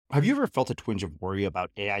Have you ever felt a twinge of worry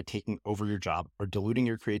about AI taking over your job or diluting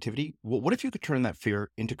your creativity? Well, what if you could turn that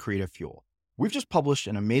fear into creative fuel? We've just published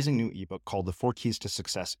an amazing new ebook called The 4 Keys to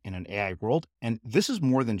Success in an AI World, and this is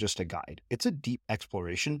more than just a guide. It's a deep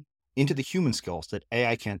exploration into the human skills that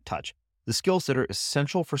AI can't touch, the skills that are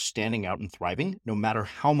essential for standing out and thriving, no matter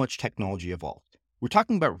how much technology evolves. We're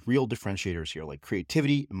talking about real differentiators here, like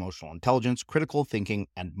creativity, emotional intelligence, critical thinking,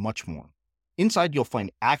 and much more. Inside, you'll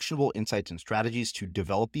find actionable insights and strategies to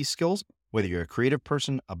develop these skills, whether you're a creative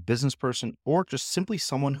person, a business person, or just simply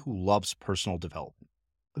someone who loves personal development.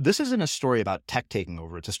 This isn't a story about tech taking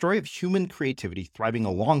over. It's a story of human creativity thriving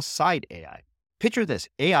alongside AI. Picture this,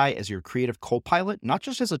 AI as your creative co-pilot, not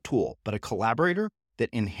just as a tool, but a collaborator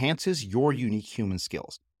that enhances your unique human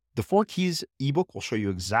skills. The 4 Keys ebook will show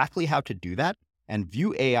you exactly how to do that and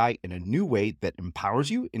view AI in a new way that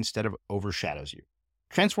empowers you instead of overshadows you.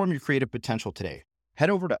 Transform your creative potential today. Head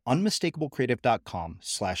over to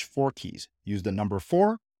unmistakablecreative.com/4keys. Use the number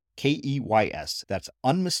 4, KEYS. That's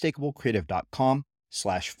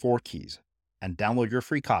unmistakablecreative.com/4keys and download your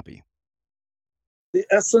free copy. The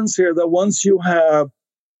essence here that once you have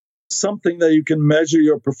something that you can measure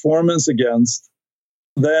your performance against,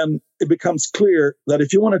 then it becomes clear that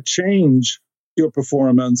if you want to change your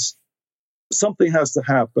performance, something has to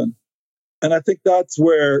happen. And I think that's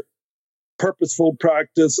where purposeful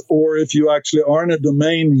practice, or if you actually are in a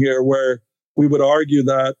domain here where we would argue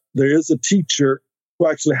that there is a teacher who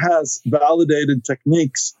actually has validated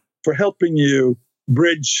techniques for helping you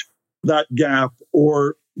bridge that gap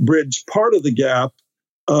or bridge part of the gap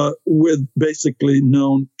with basically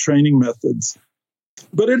known training methods.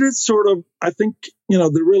 But it is sort of, I think,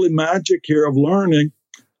 the really magic here of learning,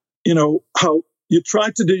 how you try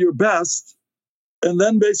to do your best, and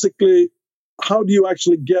then basically how do you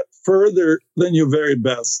actually get further than your very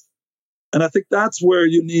best? And I think that's where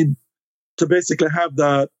you need to basically have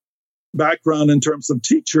that background in terms of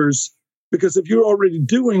teachers, because if you're already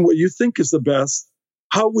doing what you think is the best,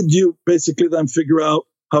 how would you basically then figure out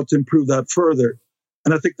how to improve that further?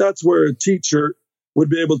 And I think that's where a teacher would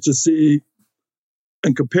be able to see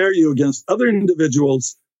and compare you against other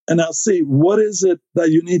individuals and now see what is it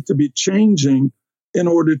that you need to be changing in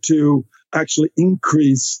order to actually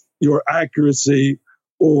increase your accuracy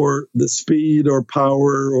or the speed or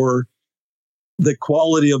power or the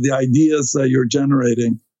quality of the ideas that you're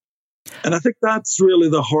generating. And I think that's really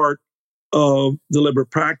the heart of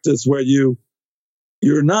deliberate practice, where you're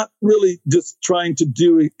not really just trying to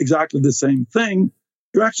do exactly the same thing.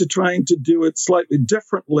 You're actually trying to do it slightly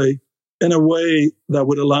differently in a way that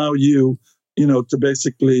would allow you, to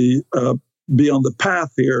basically be on the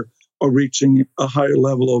path here of reaching a higher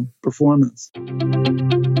level of performance.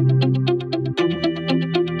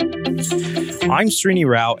 I'm Srini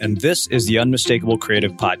Rao, and this is the Unmistakable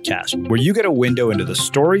Creative Podcast, where you get a window into the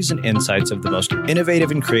stories and insights of the most innovative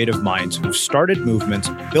and creative minds who've started movements,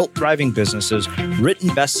 built thriving businesses,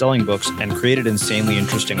 written best-selling books, and created insanely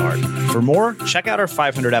interesting art. For more, check out our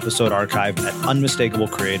 500-episode archive at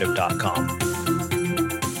unmistakablecreative.com.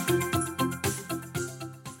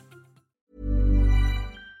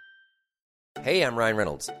 Hey, I'm Ryan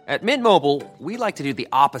Reynolds. At Mint Mobile, we like to do the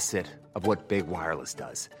opposite of what Big Wireless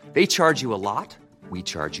does. They charge you a lot, we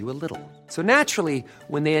charge you a little. So naturally,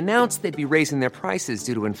 when they announced they'd be raising their prices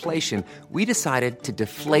due to inflation, we decided to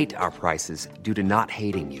deflate our prices due to not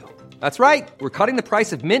hating you. That's right. We're cutting the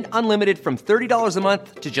price of Mint Unlimited from $30 a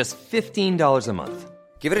month to just $15 a month.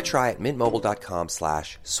 Give it a try at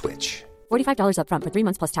mintmobile.com/switch. $45 up front for 3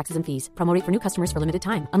 months plus taxes and fees. Promo rate for new customers for limited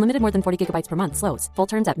time. Unlimited more than 40 gigabytes per month slows. Full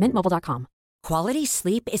terms at mintmobile.com. Quality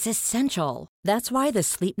sleep is essential. That's why the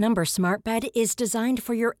Sleep Number Smart Bed is designed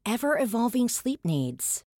for your ever-evolving sleep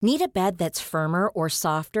needs. Need a bed that's firmer or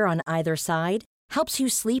softer on either side? Helps you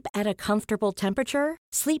sleep at a comfortable temperature?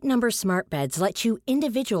 Sleep Number Smart Beds let you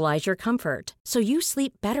individualize your comfort, so you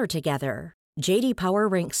sleep better together. J.D. Power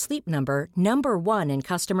ranks Sleep Number number 1 in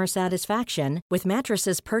customer satisfaction with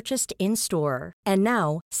mattresses purchased in-store. And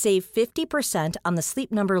now, save 50% on the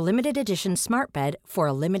Sleep Number Limited Edition Smart Bed for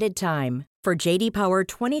a limited time. For J.D. Power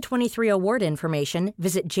 2023 award information,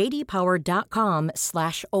 visit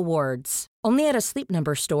jdpower.com/awards. Only at a Sleep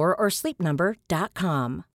Number store or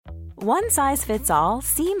sleepnumber.com. One size fits all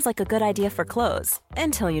seems like a good idea for clothes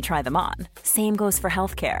until you try them on. Same goes for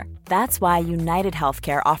healthcare. That's why United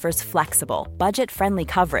Healthcare offers flexible, budget-friendly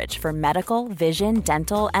coverage for medical, vision,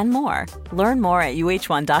 dental, and more. Learn more at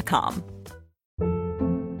uh1.com.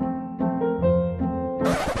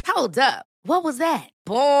 Hold up. What was that?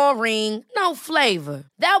 Boring. No flavor.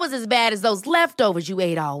 That was as bad as those leftovers you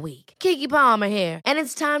ate all week. Keke Palmer here, and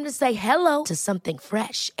it's time to say hello to something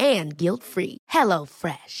fresh and guilt-free. Hello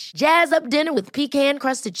Fresh. Jazz up dinner with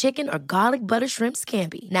pecan-crusted chicken or garlic butter shrimp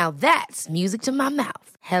scampi. Now that's music to my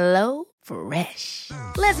mouth. Hello Fresh.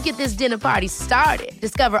 Let's get this dinner party started.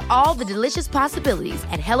 Discover all the delicious possibilities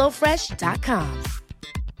at hellofresh.com.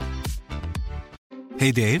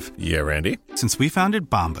 Hey, Dave. Yeah, Randy. Since we founded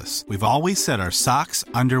Bombas, we've always said our socks,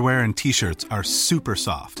 underwear, and T-shirts are super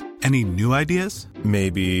soft. Any new ideas?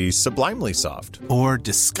 Maybe sublimely soft. Or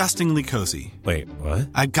disgustingly cozy. Wait, what?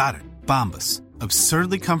 I got it. Bombas.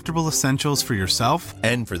 Absurdly comfortable essentials for yourself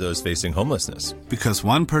and for those facing homelessness. Because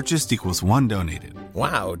one purchased equals one donated.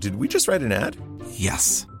 Wow, did we just write an ad?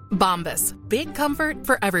 Yes. Bombas. Big comfort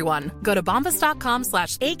for everyone. Go to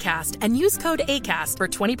bombas.com/ACAST and use code ACAST for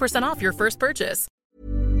 20% off your first purchase.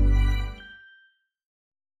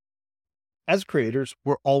 As creators,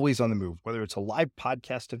 we're always on the move. Whether it's a live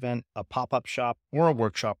podcast event, a pop-up shop, or a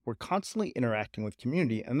workshop, we're constantly interacting with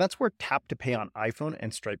community, and that's where Tap to Pay on iPhone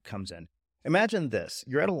and Stripe comes in. Imagine this.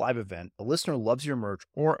 You're at a live event, a listener loves your merch,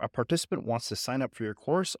 or a participant wants to sign up for your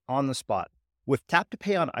course on the spot. With Tap to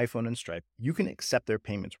Pay on iPhone and Stripe, you can accept their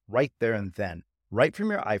payments right there and then, right from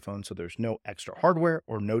your iPhone, so there's no extra hardware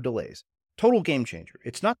or no delays. Total game changer.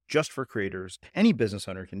 It's not just for creators. Any business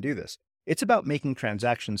owner can do this. It's about making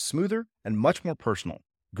transactions smoother and much more personal,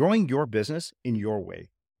 growing your business in your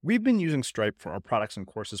way. We've been using Stripe for our products and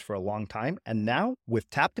courses for a long time, and now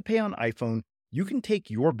with Tap to Pay on iPhone, you can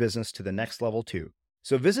take your business to the next level too.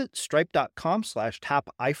 So visit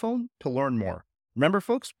stripe.com/tapiphone to learn more. Remember,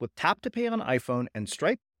 folks, with Tap to Pay on iPhone and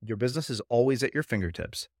Stripe, your business is always at your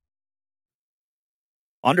fingertips.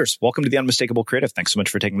 Anders, welcome to the Unmistakable Creative. Thanks so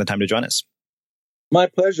much for taking the time to join us. My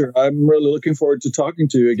pleasure. I'm really looking forward to talking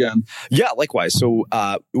to you again. Yeah, likewise. So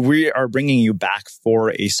we are bringing you back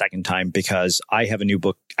for a second time because I have a new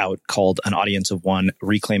book out called An Audience of One,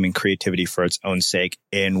 Reclaiming Creativity for Its Own Sake,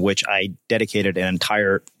 in which I dedicated an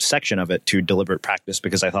entire section of it to deliberate practice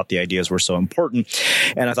because I thought the ideas were so important.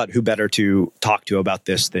 And I thought who better to talk to about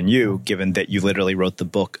this than you, given that you literally wrote the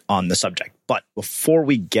book on the subject. But before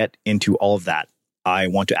we get into all of that, I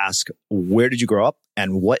want to ask, where did you grow up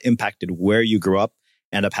and what impact did where you grew up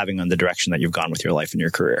end up having on the direction that you've gone with your life and your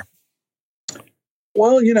career?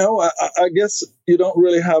 Well, I guess you don't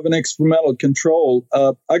really have an experimental control.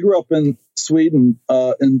 I grew up in Sweden,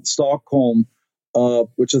 in Stockholm,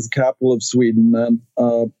 which is the capital of Sweden, and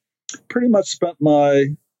pretty much spent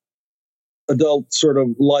my adult sort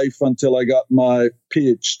of life until I got my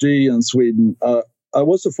PhD in Sweden. I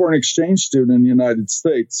was a foreign exchange student in the United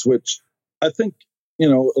States, which I think,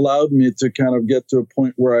 allowed me to kind of get to a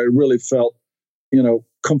point where I really felt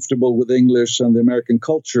comfortable with English and the American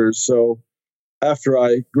culture. So after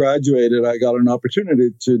I graduated, I got an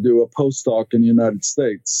opportunity to do a postdoc in the United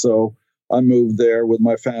States. So I moved there with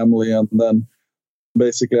my family, and then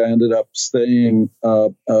basically I ended up staying. I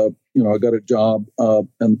got a job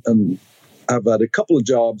and I've had a couple of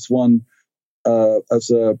jobs. One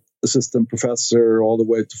as a assistant professor all the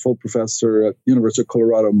way to full professor at University of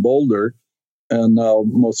Colorado in Boulder, and now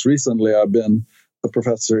most recently I've been a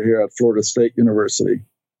professor here at Florida State University.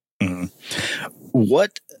 Mm-hmm.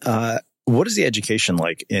 What is the education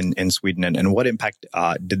like in Sweden, and what impact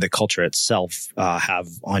did the culture itself have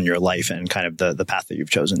on your life and kind of the path that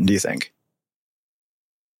you've chosen, do you think?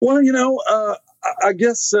 Well, I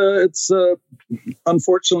guess it's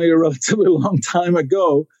unfortunately a relatively long time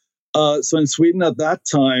ago. So in Sweden at that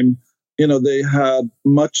time, they had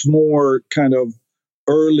much more kind of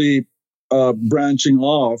early branching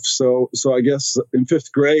off. So I guess in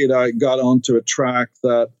fifth grade, I got onto a track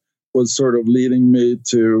that was sort of leading me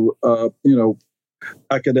to,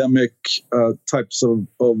 academic types of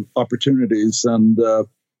opportunities. And I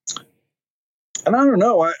don't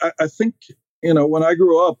know, I think, when I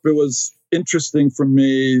grew up, it was interesting for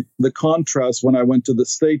me, the contrast when I went to the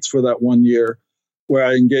States for that 1 year, where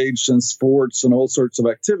I engaged in sports and all sorts of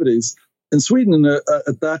activities. In Sweden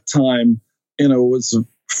at that time, it was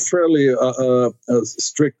fairly a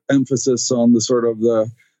strict emphasis on the sort of the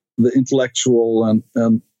intellectual and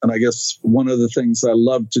I guess one of the things I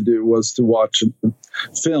loved to do was to watch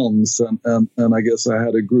films and I guess I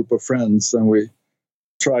had a group of friends and we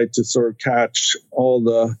tried to sort of catch all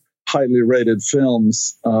the highly rated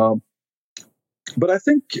films. But I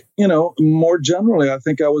think, more generally, I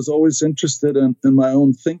think I was always interested in my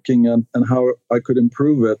own thinking and how I could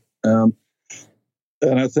improve it.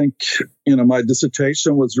 And I think, my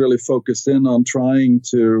dissertation was really focused in on trying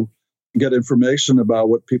to get information about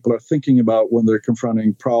what people are thinking about when they're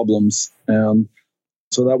confronting problems. And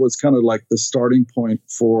so that was kind of like the starting point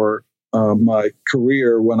for my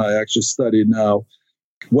career when I actually studied now,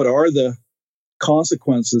 what are the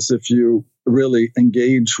consequences if you really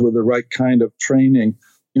engage with the right kind of training?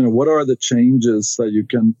 What are the changes that you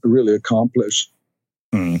can really accomplish?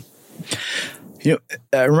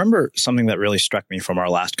 I remember something that really struck me from our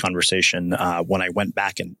last conversation when I went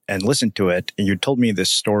back and listened to it. And you told me this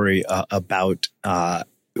story about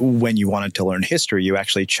when you wanted to learn history, you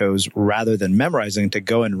actually chose, rather than memorizing, to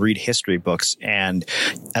go and read history books. And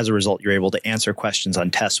as a result, you're able to answer questions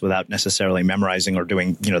on tests without necessarily memorizing or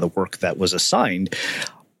doing, the work that was assigned.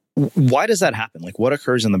 Why does that happen? Like, what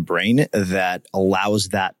occurs in the brain that allows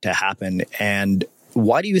that to happen? And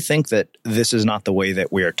why do you think that this is not the way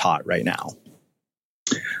that we are taught right now?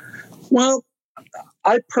 Well,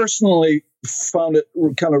 I personally found it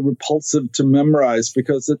kind of repulsive to memorize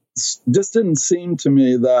because it just didn't seem to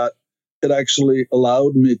me that it actually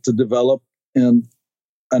allowed me to develop in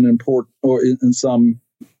an important or in some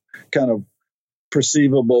kind of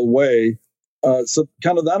perceivable way. So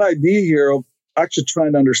kind of that idea here of actually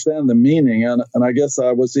trying to understand the meaning. And I guess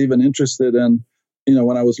I was even interested in,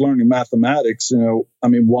 when I was learning mathematics,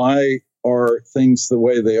 why are things the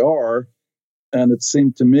way they are? And it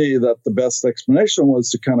seemed to me that the best explanation was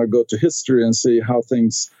to kind of go to history and see how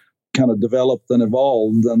things kind of developed and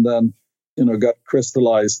evolved, and then, got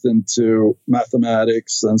crystallized into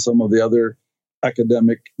mathematics and some of the other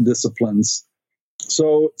academic disciplines.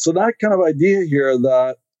 So that kind of idea here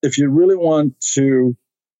that if you really want to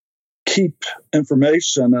keep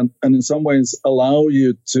information and in some ways allow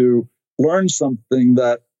you to learn something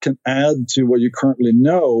that can add to what you currently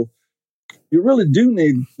know, you really do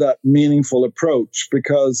need that meaningful approach,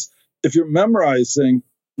 because if you're memorizing,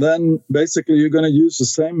 then basically you're going to use the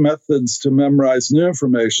same methods to memorize new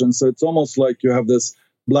information. So it's almost like you have this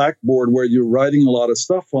blackboard where you're writing a lot of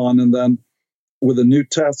stuff on, and then with a new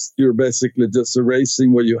test, you're basically just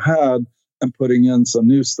erasing what you had and putting in some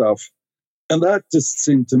new stuff. And that just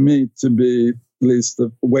seemed to me to be at least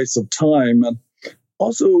a waste of time, and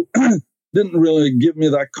also didn't really give me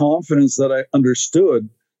that confidence that I understood,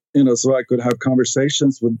 so I could have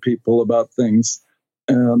conversations with people about things.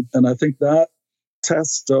 And I think that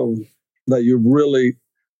test of that you really,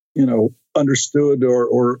 understood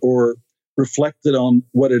or reflected on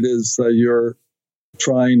what it is that you're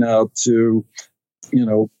trying now to,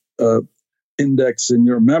 index in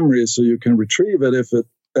your memory so you can retrieve it if it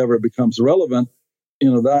ever becomes relevant,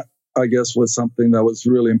 that I guess was something that was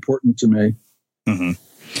really important to me. Mm-hmm.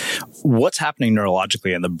 What's happening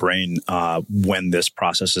neurologically in the brain when this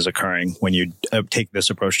process is occurring, when you take this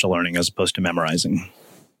approach to learning as opposed to memorizing?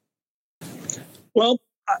 Well,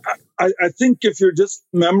 I think if you're just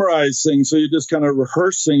memorizing, so you're just kind of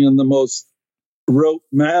rehearsing in the most rote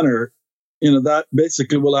manner, that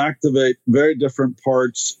basically will activate very different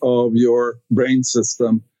parts of your brain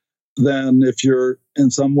system than if you're in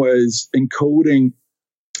some ways encoding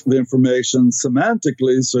the information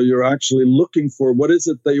semantically. So you're actually looking for what is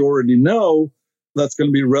it they already know that's going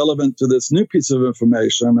to be relevant to this new piece of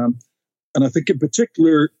information. And I think in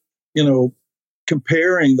particular,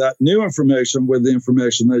 comparing that new information with the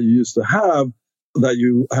information that you used to have that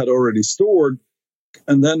you had already stored,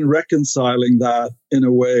 and then reconciling that in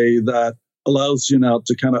a way that allows you now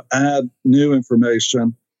to kind of add new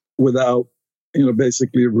information without,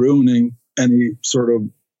 basically ruining any sort of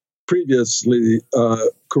previously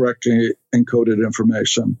correctly encoded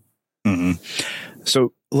information. Mm-hmm.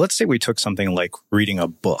 So let's say we took something like reading a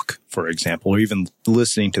book, for example, or even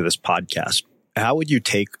listening to this podcast. How would you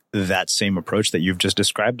take that same approach that you've just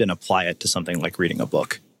described and apply it to something like reading a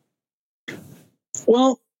book?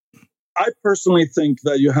 Well, I personally think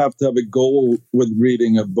that you have to have a goal with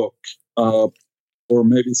reading a book. Or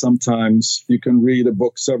maybe sometimes you can read a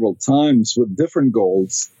book several times with different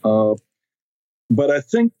goals. But I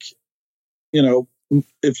think,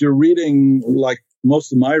 if you're reading like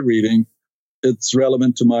most of my reading, it's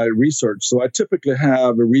relevant to my research. So I typically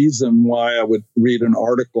have a reason why I would read an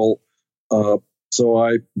article. So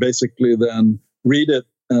I basically then read it,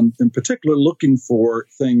 and in particular looking for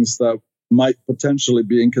things that might potentially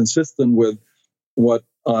be inconsistent with what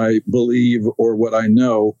I believe or what I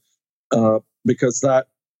know, because that,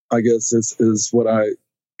 I guess, is what I,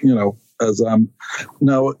 as I'm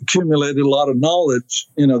now accumulated a lot of knowledge,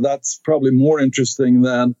 that's probably more interesting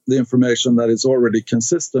than the information that is already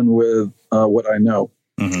consistent with what I know.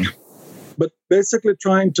 Mm-hmm. But basically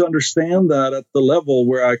trying to understand that at the level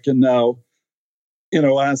where I can now,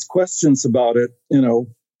 ask questions about it,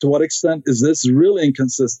 to what extent is this really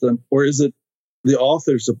inconsistent, or is it the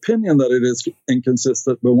author's opinion that it is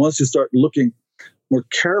inconsistent? But once you start looking more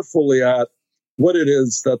carefully at what it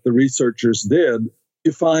is that the researchers did,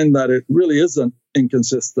 you find that it really isn't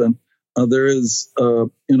inconsistent. there is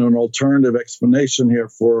an alternative explanation here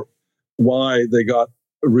for why they got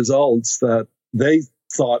results that they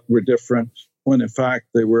thought were different when in fact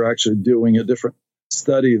they were actually doing a different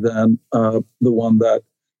study than the one that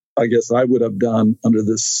I guess I would have done under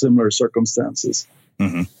this similar circumstances.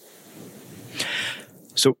 Mm-hmm.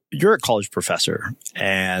 So you're a college professor,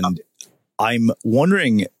 and I'm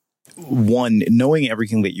wondering, one, knowing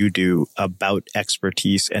everything that you do about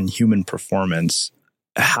expertise and human performance,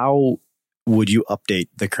 how would you update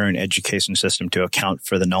the current education system to account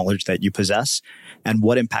for the knowledge that you possess? And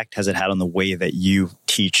what impact has it had on the way that you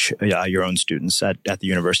teach your own students at the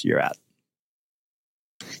university you're at?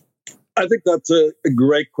 I think that's a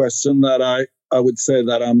great question that I would say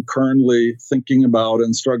that I'm currently thinking about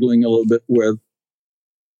and struggling a little bit with.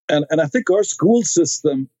 And I think our school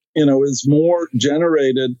system, is more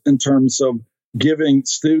generated in terms of giving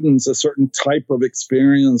students a certain type of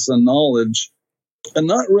experience and knowledge, and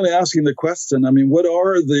not really asking the question, what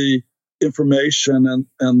are the information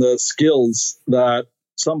and the skills that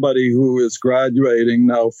somebody who is graduating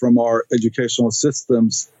now from our educational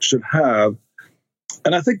systems should have?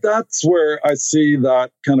 And I think that's where I see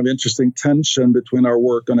that kind of interesting tension between our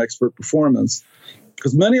work on expert performance.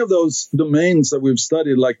 Because many of those domains that we've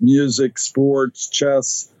studied, like music, sports,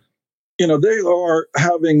 chess, they are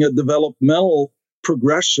having a developmental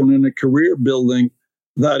progression and a career building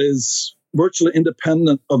that is virtually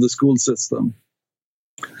independent of the school system.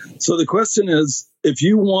 So the question is, if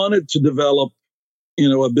you wanted to develop,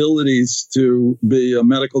 abilities to be a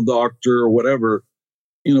medical doctor or whatever,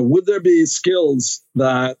 would there be skills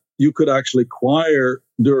that you could actually acquire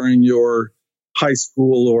during your high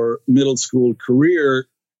school or middle school career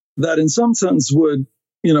that in some sense would,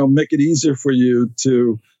 make it easier for you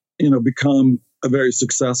to, become a very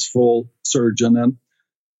successful surgeon?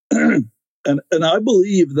 And I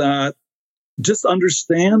believe that just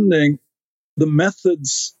understanding the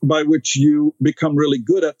methods by which you become really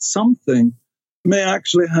good at something may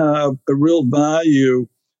actually have a real value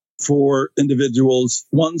for individuals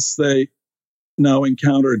once they now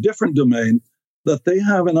encounter a different domain, that they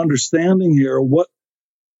have an understanding here of what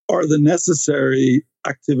are the necessary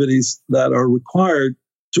activities that are required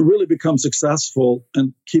to really become successful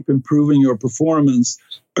and keep improving your performance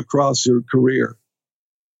across your career.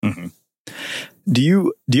 Mm-hmm. Do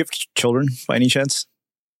you have children by any chance?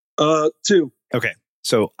 2. Okay.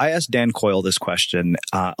 So I asked Dan Coyle this question.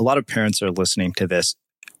 A lot of parents are listening to this.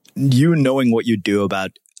 You knowing what you do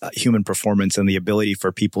about human performance and the ability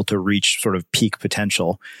for people to reach sort of peak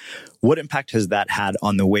potential, what impact has that had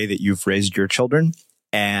on the way that you've raised your children?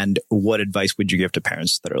 And what advice would you give to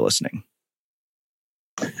parents that are listening?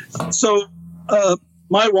 So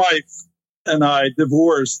my wife and I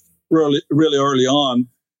divorced really early on.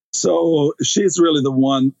 So she's really the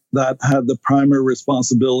one that had the primary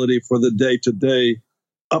responsibility for the day-to-day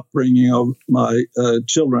upbringing of my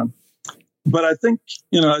children. But I think,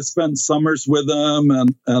 I spent summers with them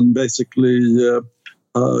and basically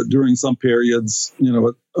during some periods,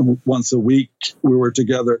 once a week we were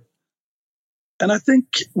together. And I think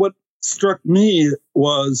what struck me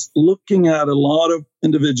was looking at a lot of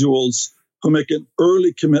individuals who make an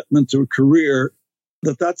early commitment to a career,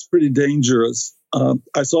 that's pretty dangerous.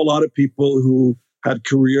 I saw a lot of people who had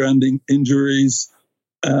career-ending injuries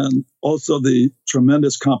and also the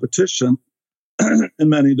tremendous competition in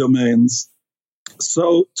many domains.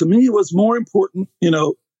 So to me, it was more important,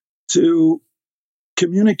 to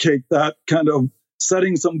communicate that kind of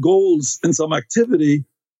setting some goals in some activity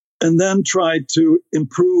and then try to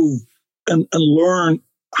improve and learn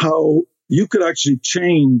how you could actually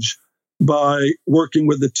change by working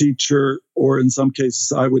with the teacher, or in some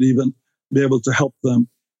cases, I would even be able to help them.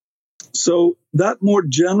 So that more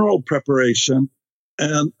general preparation,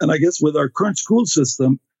 and I guess with our current school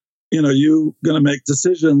system, you're going to make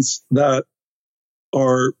decisions that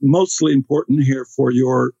are mostly important here for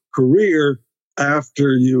your career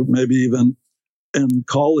after you maybe even in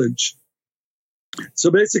college.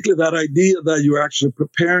 So basically that idea that you're actually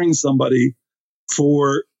preparing somebody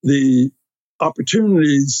for the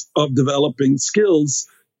opportunities of developing skills,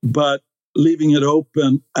 but leaving it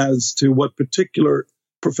open as to what particular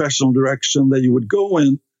professional direction that you would go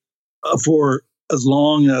in for as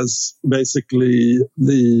long as basically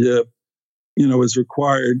the, is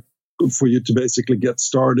required for you to basically get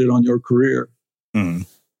started on your career. Mm.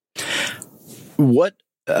 What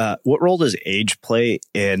role does age play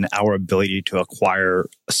in our ability to acquire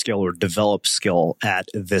a skill or develop skill at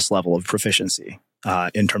this level of proficiency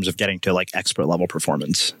in terms of getting to like expert level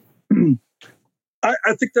performance?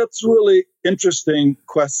 I think that's a really interesting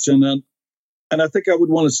question. And I think I would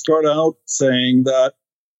want to start out saying that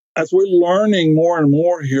as we're learning more and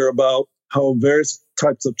more here about how various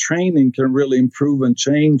types of training can really improve and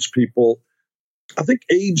change people, I think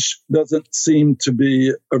age doesn't seem to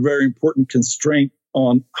be a very important constraint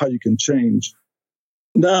on how you can change.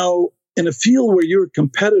 Now, in a field where you're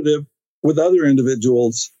competitive with other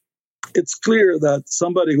individuals, it's clear that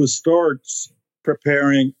somebody who starts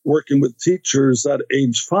preparing, working with teachers at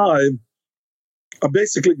age 5 are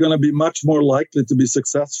basically going to be much more likely to be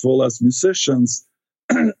successful as musicians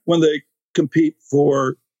when they compete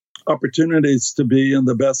for opportunities to be in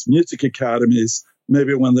the best music academies,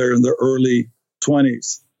 maybe when they're in their early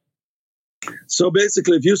 20s. So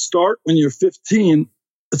basically, if you start when you're 15,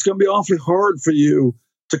 it's going to be awfully hard for you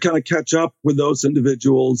to kind of catch up with those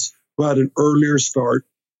individuals who had an earlier start.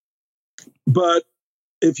 But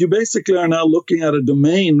if you basically are now looking at a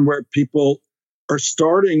domain where people are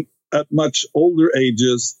starting at much older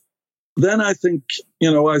ages, then I think,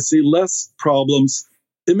 I see less problems.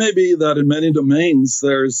 It may be that in many domains,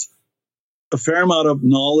 there's a fair amount of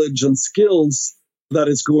knowledge and skills that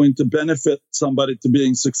is going to benefit somebody to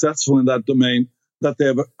being successful in that domain that they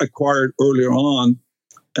have acquired earlier on.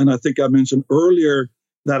 And I think I mentioned earlier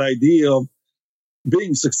that idea of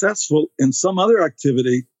being successful in some other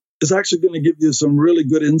activity is actually going to give you some really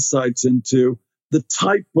good insights into the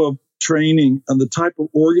type of training and the type of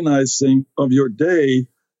organizing of your day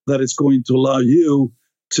that is going to allow you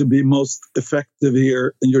to be most effective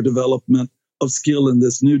here in your development of skill in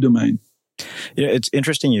this new domain. It's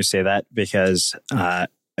interesting you say that because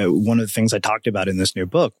one of the things I talked about in this new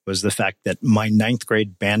book was the fact that my 9th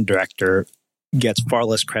grade band director gets far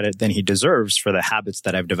less credit than he deserves for the habits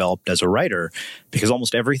that I've developed as a writer, because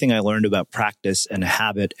almost everything I learned about practice and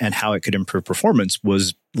habit and how it could improve performance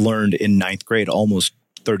was learned in 9th grade almost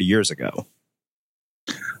 30 years ago.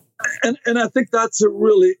 And I think that's a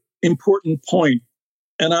really important point.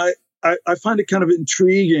 And I find it kind of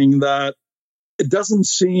intriguing that it doesn't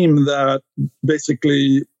seem that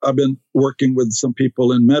basically I've been working with some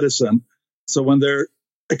people in medicine. So when they're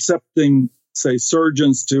accepting, say,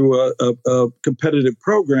 surgeons to a competitive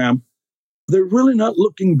program, they're really not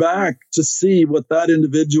looking back to see what that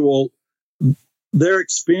individual, their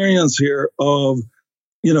experience here of,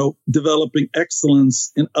 developing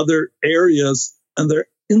excellence in other areas and their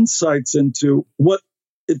insights into what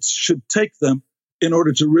it should take them in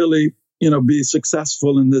order to really, be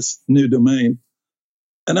successful in this new domain.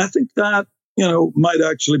 And I think that, might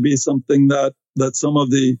actually be something that some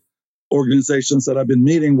of the organizations that I've been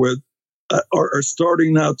meeting with are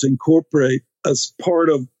starting now to incorporate as part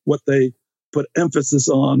of what they put emphasis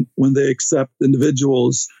on when they accept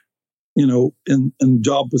individuals, in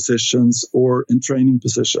job positions or in training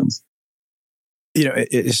positions.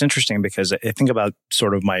 It's interesting because I think about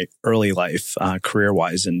sort of my early life,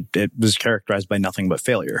 career-wise, and it was characterized by nothing but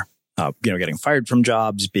failure. Getting fired from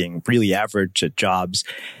jobs, being really average at jobs.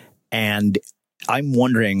 And I'm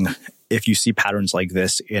wondering if you see patterns like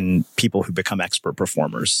this in people who become expert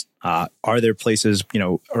performers. Are there places,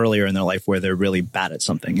 earlier in their life where they're really bad at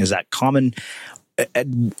something? Is that common?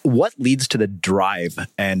 And what leads to the drive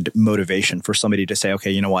and motivation for somebody to say,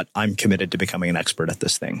 okay, you know what, I'm committed to becoming an expert at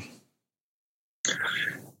this thing?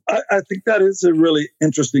 I think that is a really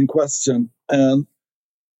interesting question.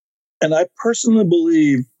 And I personally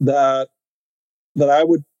believe that I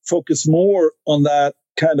would focus more on that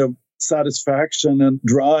kind of satisfaction and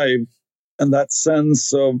drive and that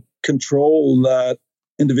sense of control that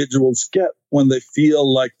individuals get when they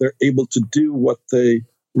feel like they're able to do what they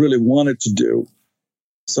really wanted to do.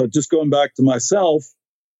 So just going back to myself,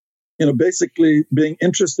 basically being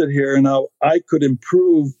interested here in how I could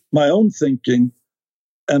improve my own thinking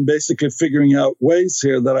and basically figuring out ways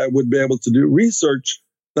here that I would be able to do research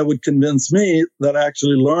that would convince me that I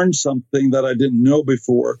actually learned something that I didn't know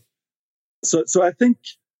before. So I think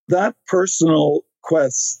that personal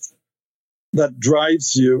quest that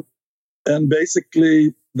drives you, and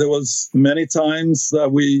basically there was many times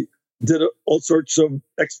that we did all sorts of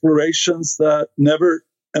explorations that never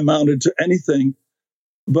amounted to anything,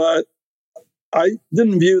 but I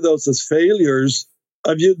didn't view those as failures.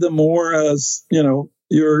 I viewed them more as,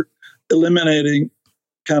 you're eliminating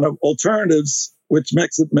kind of alternatives, which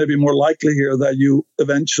makes it maybe more likely here that you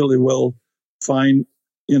eventually will find,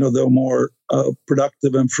 the more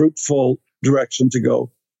productive and fruitful direction to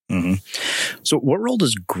go. Mm-hmm. So what role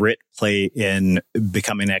does grit play in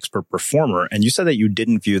becoming an expert performer? And you said that you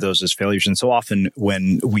didn't view those as failures. And so often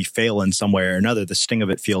when we fail in some way or another, the sting of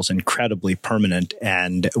it feels incredibly permanent.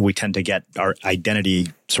 And we tend to get our identity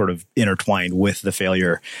sort of intertwined with the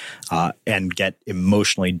failure and get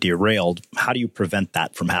emotionally derailed. How do you prevent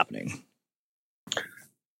that from happening?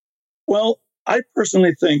 Well, I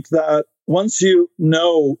personally think that once you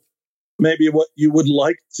know maybe what you would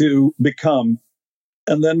like to become,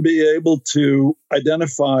 and then be able to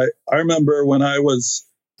identify. I remember when I was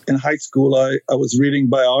in high school, I was reading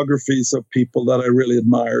biographies of people that I really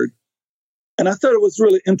admired. And I thought it was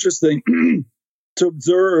really interesting to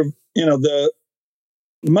observe, the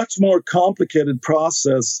much more complicated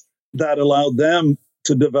process that allowed them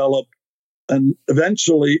to develop and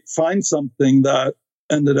eventually find something that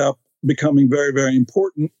ended up becoming very, very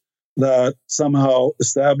important, that somehow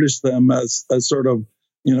established them as sort of,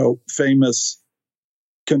 famous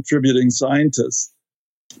contributing scientists.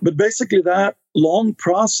 But basically that long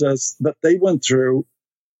process that they went through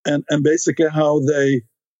and basically how they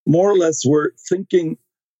more or less were thinking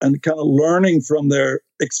and kind of learning from their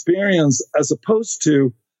experience, as opposed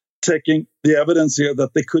to taking the evidence here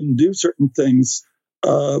that they couldn't do certain things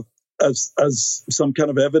as some kind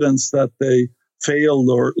of evidence that they failed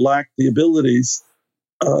or lacked the abilities.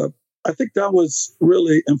 I think that was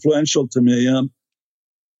really influential to me.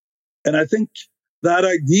 And I think that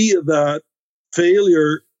idea that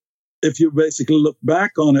failure, if you basically look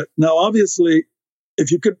back on it, now obviously,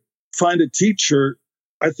 if you could find a teacher,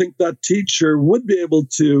 I think that teacher would be able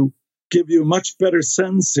to give you a much better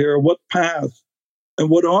sense here, what path and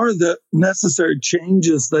what are the necessary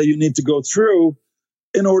changes that you need to go through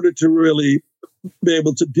in order to really be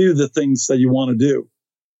able to do the things that you want to do.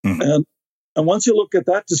 Mm-hmm. And once you look at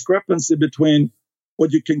that discrepancy between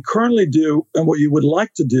what you can currently do and what you would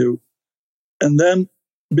like to do, and then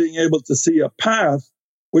being able to see a path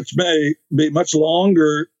which may be much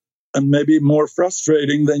longer and maybe more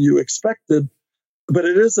frustrating than you expected, but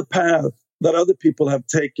it is a path that other people have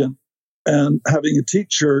taken. And having a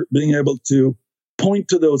teacher being able to point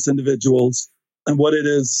to those individuals and what it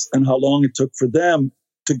is and how long it took for them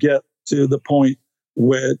to get to the point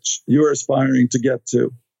which you're aspiring to get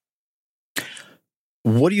to.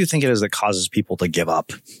 What do you think it is that causes people to give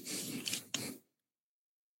up?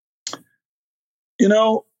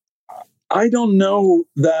 I don't know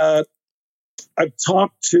that I've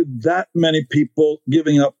talked to that many people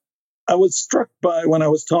giving up. I was struck by when I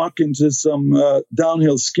was talking to some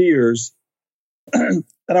downhill skiers, and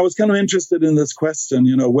I was kind of interested in this question,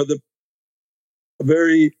 whether a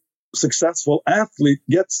very successful athlete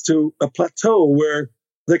gets to a plateau where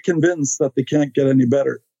they're convinced that they can't get any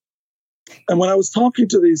better. And when I was talking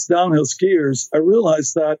to these downhill skiers, I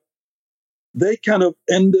realized that they kind of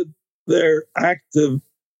ended their active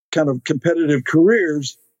kind of competitive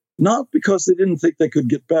careers, not because they didn't think they could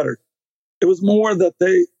get better. It was more that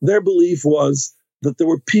their belief was that there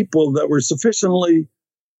were people that were sufficiently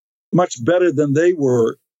much better than they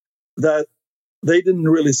were, that they didn't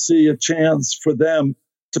really see a chance for them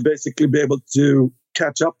to basically be able to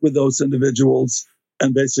catch up with those individuals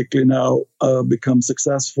and basically now become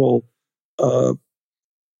successful. And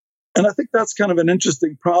I think that's kind of an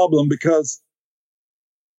interesting problem, because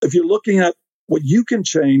if you're looking at what you can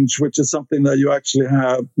change, which is something that you actually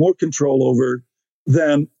have more control over,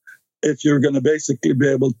 than if you're going to basically be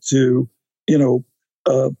able to,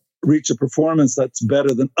 reach a performance that's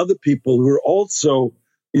better than other people who are also,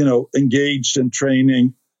 engaged in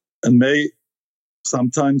training and may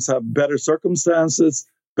sometimes have better circumstances,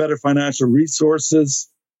 better financial resources,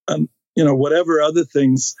 and, whatever other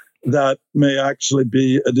things that may actually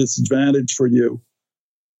be a disadvantage for you.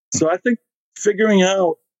 So I think figuring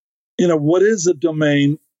out, what is a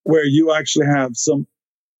domain where you actually have some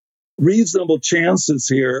reasonable chances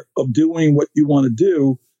here of doing what you want to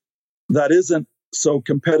do that isn't so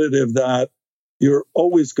competitive that you're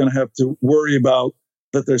always going to have to worry about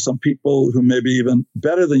that there's some people who may be even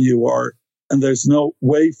better than you are, and there's no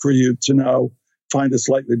way for you to now find a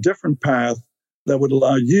slightly different path that would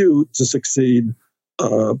allow you to succeed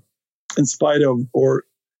in spite of or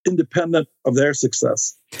independent of their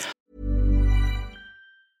success.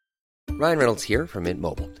 Ryan Reynolds here from Mint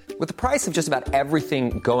Mobile. With the price of just about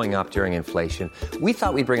everything going up during inflation, we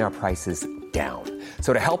thought we'd bring our prices down.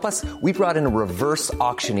 So to help us, we brought in a reverse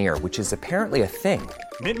auctioneer, which is apparently a thing.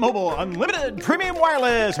 Mint Mobile Unlimited Premium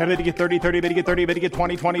Wireless. How to get 30, 30, bit to get 30, bit to get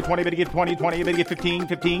 20, 20, 20, bit to get 20, 20, bit to get 15,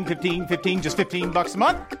 15, 15, 15, just $15 a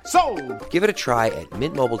month? Sold! Give it a try at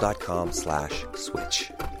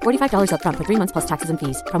mintmobile.com/switch. $45 up front for 3 months plus taxes and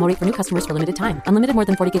fees. Promo rate for new customers for limited time. Unlimited more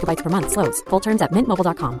than 40 gigabytes per month. Slows full terms at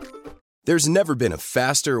mintmobile.com. There's never been a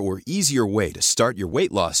faster or easier way to start your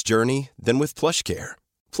weight loss journey than with PlushCare.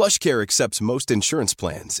 PlushCare accepts most insurance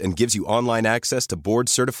plans and gives you online access to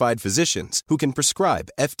board-certified physicians who can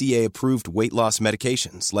prescribe FDA-approved weight loss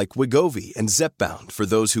medications like Wegovy and Zepbound for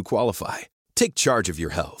those who qualify. Take charge of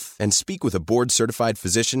your health and speak with a board-certified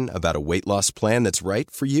physician about a weight loss plan that's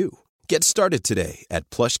right for you. Get started today at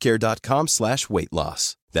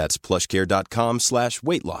plushcare.com/weight-loss. That's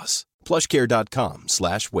plushcare.com/weight loss.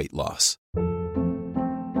 plushcare.com/weight loss.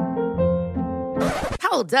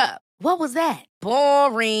 Hold up. What was that?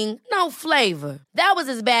 Boring. No flavor. That was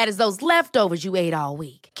as bad as those leftovers you ate all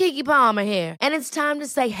week. Keke Palmer here, and it's time to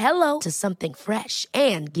say hello to something fresh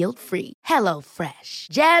and guilt-free. Hello Fresh.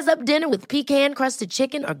 Jazz up dinner with pecan-crusted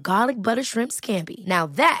chicken or garlic butter shrimp scampi. Now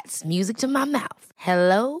that's music to my mouth.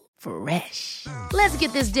 Hello Fresh. Let's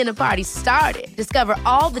get this dinner party started. Discover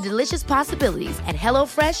all the delicious possibilities at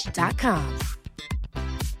hellofresh.com.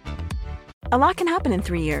 A lot can happen in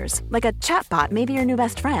 3 years, like a chatbot may be your new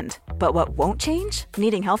best friend. But what won't change?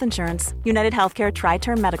 Needing health insurance. United Healthcare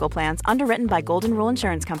Tri-Term Medical Plans, underwritten by Golden Rule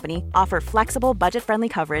Insurance Company, offer flexible, budget-friendly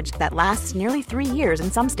coverage that lasts nearly 3 years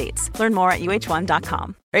in some states. Learn more at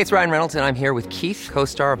uh1.com. Hey, it's Ryan Reynolds, and I'm here with Keith,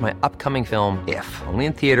 co-star of my upcoming film, If, only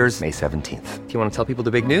in theaters May 17th. Do you want to tell people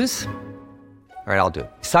the big news? All right, I'll do it.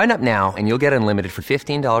 Sign up now and you'll get unlimited for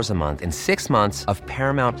 $15 a month and 6 months of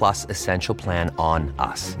Paramount Plus Essential Plan on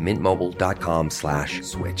us.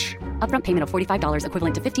 MintMobile.com/switch. Upfront payment of $45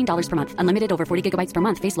 equivalent to $15 per month. Unlimited over 40 gigabytes per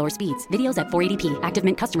month. Face lower speeds. Videos at 480p. Active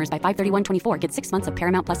Mint customers by 531.24 get 6 months of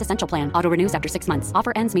Paramount Plus Essential Plan. Auto renews after 6 months.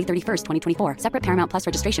 Offer ends May 31st, 2024. Separate Paramount Plus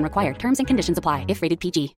registration required. Terms and conditions apply if rated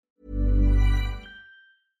PG.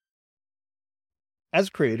 As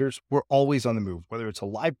creators, we're always on the move. Whether it's a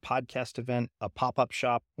live podcast event, a pop-up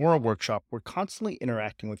shop, or a workshop, we're constantly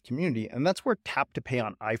interacting with community, and that's where Tap to Pay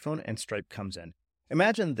on iPhone and Stripe comes in.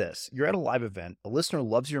 Imagine this. You're at a live event, a listener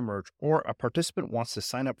loves your merch, or a participant wants to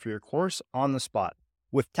sign up for your course on the spot.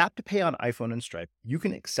 With Tap to Pay on iPhone and Stripe, you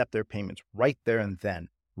can accept their payments right there and then,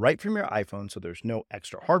 right from your iPhone, so there's no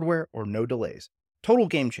extra hardware or no delays. Total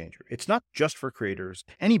game changer. It's not just for creators.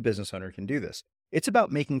 Any business owner can do this. It's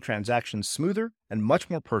about making transactions smoother and much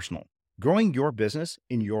more personal, growing your business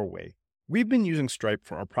in your way. We've been using Stripe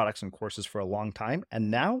for our products and courses for a long time,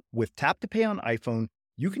 and now with Tap to Pay on iPhone,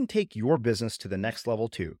 you can take your business to the next level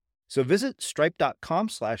too. So visit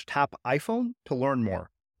stripe.com/tapiphone to learn more.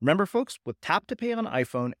 Remember, folks, with Tap to Pay on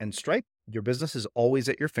iPhone and Stripe, your business is always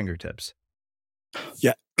at your fingertips.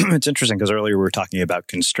 Yeah, it's interesting because earlier we were talking about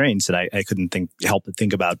constraints, and I couldn't help but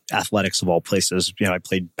think about athletics of all places. You know, I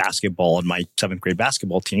played basketball on my 7th grade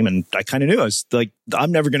basketball team, and I kind of knew I was like,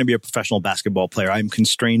 I'm never going to be a professional basketball player. I'm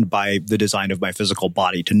constrained by the design of my physical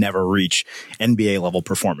body to never reach NBA level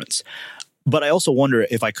performance. But I also wonder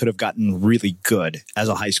if I could have gotten really good as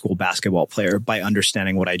a high school basketball player by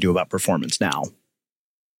understanding what I do about performance now.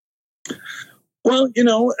 Well, you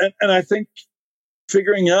know, and I think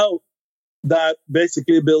figuring out that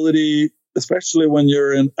basically ability, especially when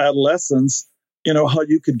you're in adolescence, you know, how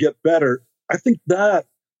you could get better. I think that,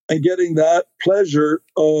 and getting that pleasure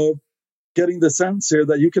of getting the sense here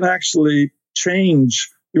that you can actually change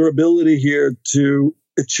your ability here to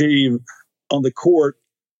achieve on the court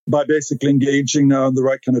by basically engaging now in the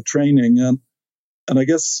right kind of training. And I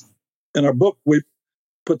guess in our book, we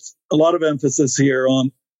put a lot of emphasis here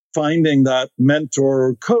on finding that mentor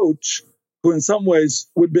or coach who in some ways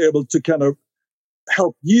would be able to kind of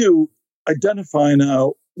help you identify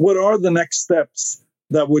now what are the next steps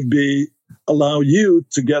that would be allow you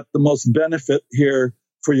to get the most benefit here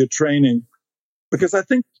for your training. Because I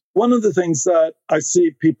think one of the things that I see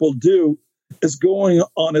people do is going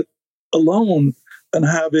on it alone and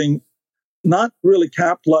having not really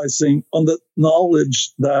capitalizing on the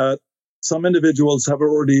knowledge that some individuals have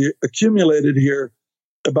already accumulated here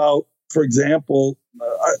about, for example,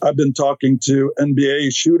 I've been talking to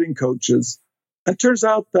NBA shooting coaches, and it turns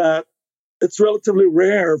out that it's relatively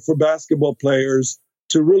rare for basketball players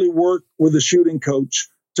to really work with a shooting coach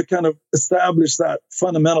to kind of establish that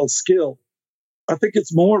fundamental skill. I think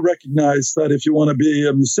it's more recognized that if you want to be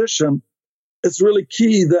a musician, it's really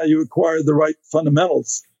key that you acquire the right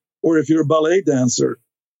fundamentals. Or if you're a ballet dancer,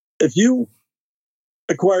 if you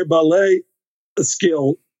acquire ballet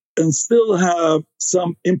skill and still have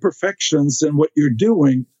some imperfections in what you're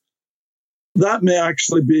doing, that may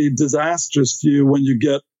actually be disastrous to you when you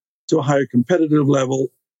get to a higher competitive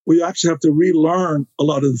level, where you actually have to relearn a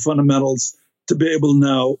lot of the fundamentals to be able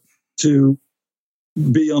now to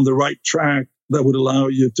be on the right track that would allow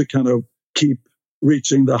you to kind of keep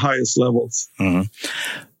reaching the highest levels. Mm-hmm.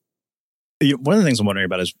 One of the things I'm wondering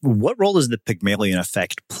about is what role does the Pygmalion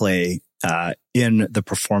effect play in the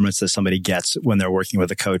performance that somebody gets when they're working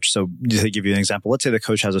with a coach? So to give you an example, let's say the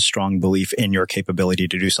coach has a strong belief in your capability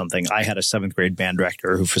to do something. I had a 7th grade band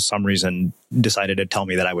director who for some reason decided to tell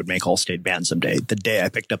me that I would make all-state band someday, the day I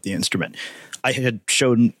picked up the instrument. I had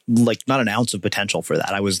shown like not an ounce of potential for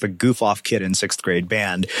that. I was the goof-off kid in 6th grade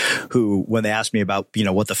band who, when they asked me about, you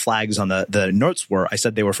know, what the flags on the notes were, I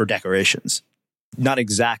said they were for decorations. not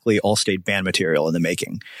exactly all-state band material in the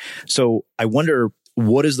making. So I wonder,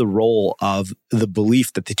 what is the role of the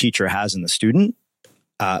belief that the teacher has in the student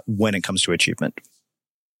when it comes to achievement?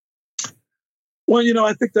 Well,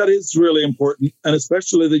 I think that is really important. And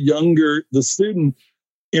especially the younger the student,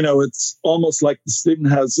 it's almost like the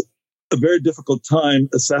student has a very difficult time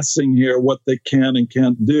assessing here what they can and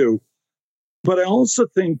can't do. But I also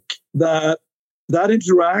think that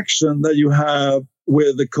interaction that you have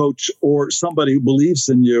with a coach or somebody who believes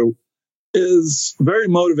in you is very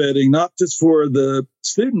motivating, not just for the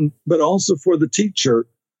student, but also for the teacher.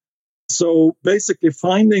 So basically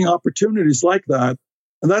finding opportunities like that.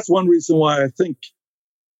 And that's one reason why I think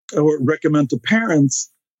or recommend to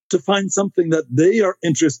parents to find something that they are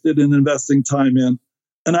interested in investing time in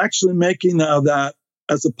and actually making now that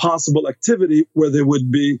as a possible activity where they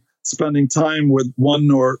would be spending time with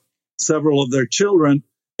one or several of their children,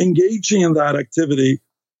 engaging in that activity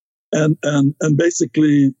and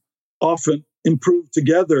basically often improve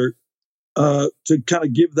together to kind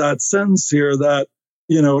of give that sense here that,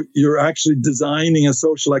 you're actually designing a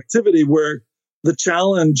social activity where the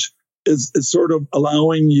challenge is sort of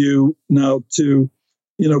allowing you now to,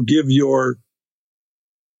 give your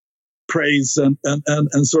praise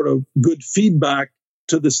and sort of good feedback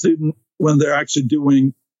to the student when they're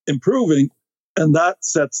actually improving. And that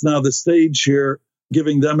sets now the stage here,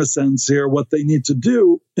 giving them a sense here what they need to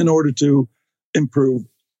do in order to improve.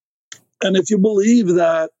 And if you believe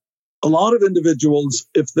that a lot of individuals,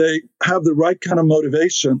 if they have the right kind of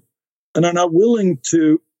motivation and are not willing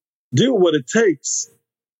to do what it takes,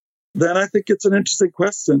 then I think it's an interesting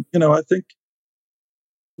question. I think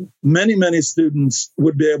many, many students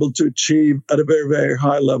would be able to achieve at a very, very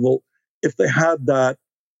high level if they had that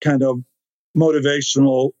kind of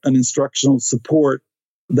motivational and instructional support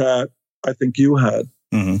that I think you had.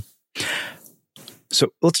 Mm-hmm. So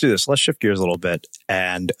let's do this. Let's shift gears a little bit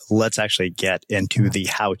and let's actually get into the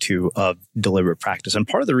how-to of deliberate practice. And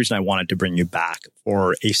part of the reason I wanted to bring you back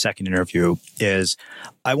for a second interview is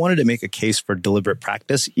I wanted to make a case for deliberate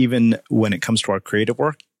practice, even when it comes to our creative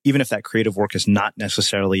work, even if that creative work is not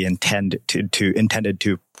necessarily intended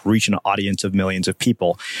to reach an audience of millions of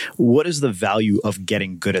people. What is the value of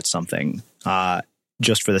getting good at something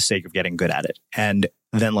just for the sake of getting good at it? And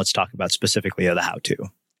then let's talk about specifically the how-to.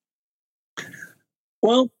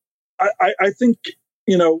 Well, I think,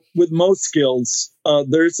 with most skills,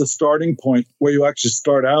 there's a starting point where you actually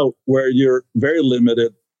start out where you're very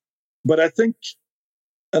limited. But I think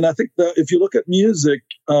that if you look at music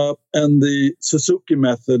and the Suzuki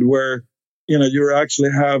method, where, you're actually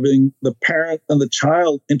having the parent and the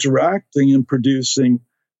child interacting and producing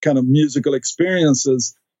kind of musical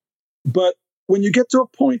experiences. But when you get to a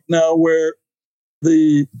point now where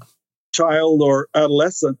the child or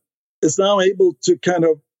adolescent is now able to kind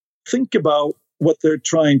of think about what they're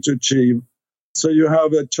trying to achieve. So you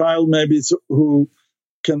have a child maybe who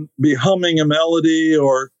can be humming a melody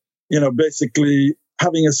or, basically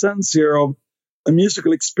having a sense here of a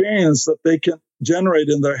musical experience that they can generate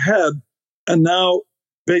in their head. And now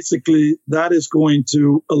basically that is going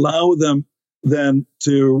to allow them then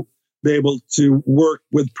to be able to work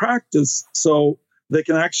with practice so they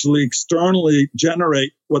can actually externally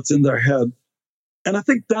generate what's in their head. And I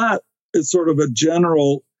think that is sort of a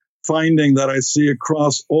general finding that I see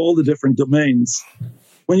across all the different domains.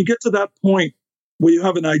 When you get to that point where you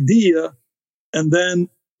have an idea and then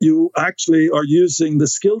you actually are using the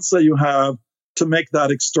skills that you have to make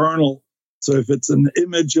that external. So if it's an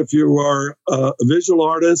image, if you are a visual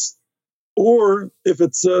artist, or if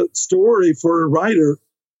it's a story for a writer,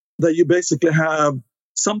 that you basically have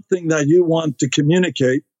something that you want to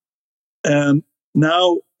communicate. And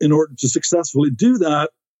now, in order to successfully do that,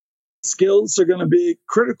 skills are going to be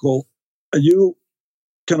critical. And you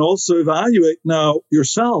can also evaluate now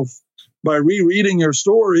yourself by rereading your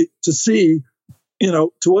story to see,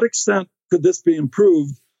 to what extent could this be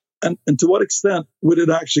improved? And to what extent would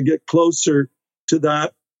it actually get closer to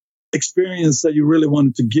that experience that you really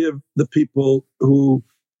wanted to give the people who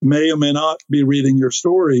may or may not be reading your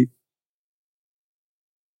story?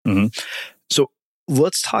 Mm-hmm. So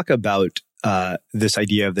let's talk about this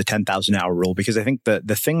idea of the 10,000 hour rule, because I think the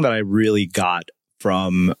thing that I really got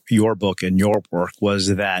from your book and your work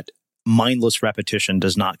was that mindless repetition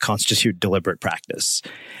does not constitute deliberate practice.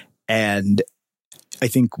 And I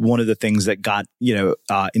think one of the things that got,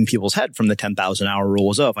 in people's head from the 10,000 hour rule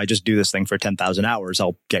was, if I just do this thing for 10,000 hours,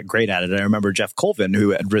 I'll get great at it. And I remember Jeff Colvin, who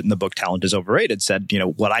had written the book Talent is Overrated, said,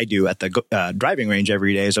 what I do at the driving range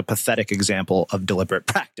every day is a pathetic example of deliberate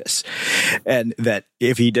practice. And that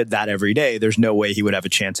if he did that every day, there's no way he would have a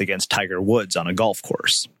chance against Tiger Woods on a golf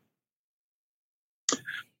course.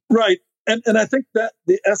 Right. And I think that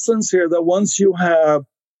the essence here, that once you have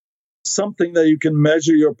something that you can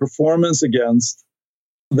measure your performance against,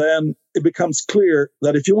 then it becomes clear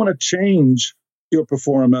that if you want to change your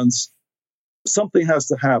performance, something has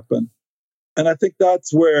to happen. And I think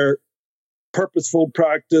that's where purposeful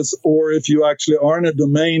practice, or if you actually are in a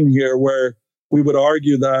domain here where we would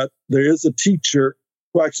argue that there is a teacher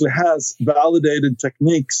who actually has validated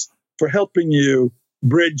techniques for helping you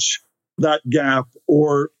bridge that gap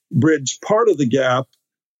or bridge part of the gap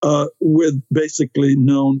with basically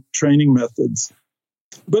known training methods.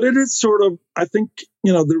 But it is sort of, I think,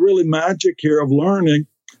 the really magic here of learning,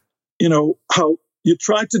 how you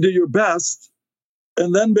try to do your best,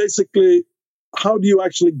 and then basically, how do you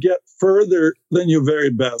actually get further than your very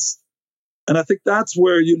best? And I think that's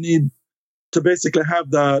where you need to basically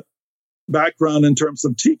have that background in terms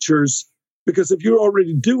of teachers, because if you're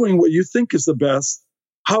already doing what you think is the best,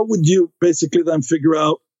 how would you basically then figure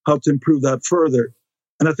out how to improve that further?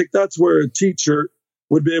 And I think that's where a teacher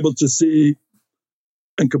would be able to see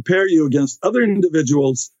and compare you against other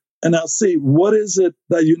individuals and now see what is it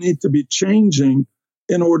that you need to be changing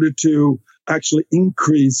in order to actually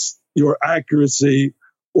increase your accuracy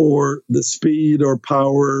or the speed or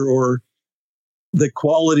power or the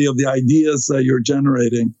quality of the ideas that you're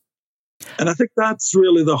generating. And I think that's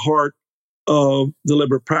really the heart of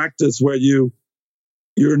deliberate practice, where you're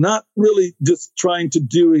not really just trying to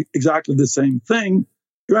do exactly the same thing.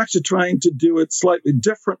 You're actually trying to do it slightly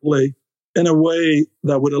differently in a way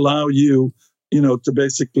that would allow you, to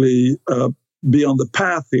basically be on the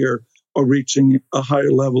path here of reaching a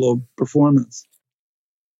higher level of performance.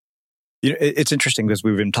 It's interesting because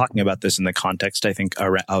we've been talking about this in the context, I think,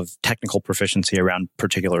 of technical proficiency around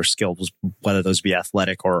particular skills, whether those be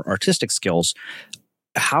athletic or artistic skills.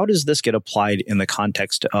 How does this get applied in the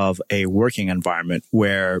context of a working environment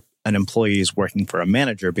where an employee is working for a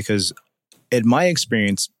manager? Because in my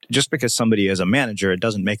experience, just because somebody is a manager, it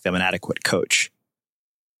doesn't make them an adequate coach.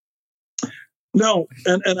 No,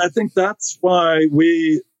 and I think that's why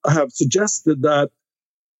we have suggested that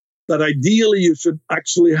ideally you should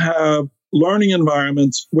actually have learning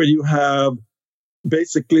environments where you have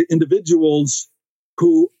basically individuals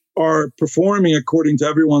who are performing according to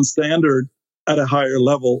everyone's standard at a higher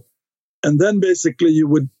level. And then basically you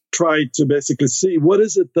would try to basically see what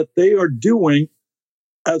is it that they are doing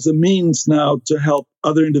as a means now to help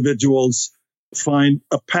other individuals find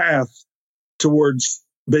a path towards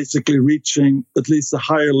basically reaching at least a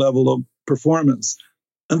higher level of performance.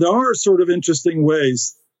 And there are sort of interesting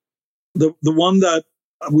ways. The one that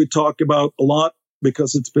we talk about a lot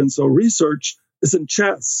because it's been so researched is in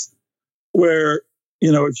chess, where,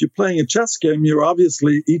 if you're playing a chess game, you're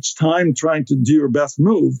obviously each time trying to do your best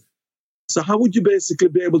move. So how would you basically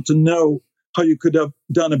be able to know how you could have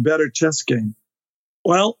done a better chess game?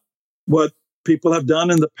 Well, what people have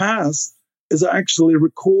done in the past is actually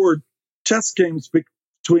record chess games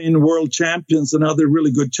between world champions and other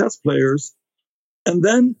really good chess players. And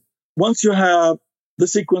then once you have the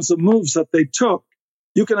sequence of moves that they took,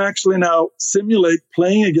 you can actually now simulate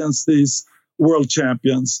playing against these world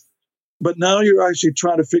champions. But now you're actually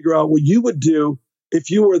trying to figure out what you would do if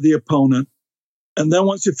you were the opponent. And then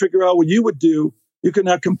once you figure out what you would do, you can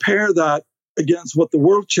now compare that against what the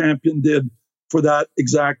world champion did for that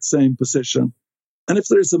exact same position. And if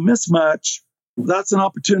there's a mismatch, that's an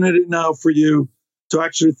opportunity now for you to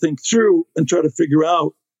actually think through and try to figure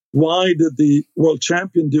out, why did the world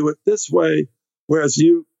champion do it this way, whereas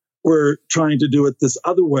you were trying to do it this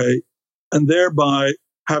other way, and thereby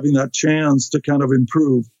having that chance to kind of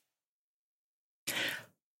improve.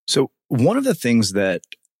 So one of the things that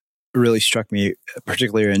really struck me,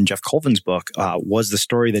 particularly in Jeff Colvin's book, was the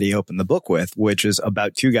story that he opened the book with, which is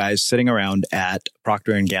about two guys sitting around at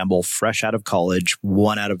Procter & Gamble, fresh out of college,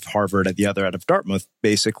 one out of Harvard and the other out of Dartmouth,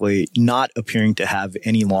 basically not appearing to have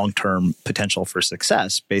any long-term potential for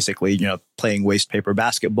success, basically, playing waste paper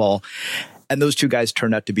basketball. And those two guys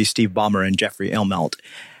turned out to be Steve Ballmer and Jeffrey Immelt.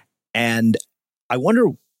 And I wonder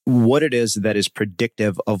what it is that is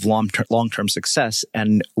predictive of long-term success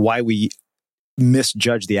and why we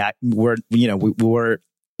misjudge we're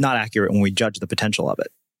not accurate when we judge the potential of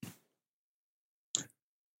it.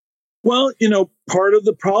 Well, part of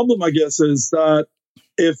the problem, I guess, is that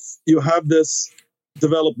if you have this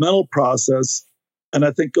developmental process, and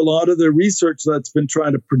I think a lot of the research that's been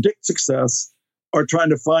trying to predict success are trying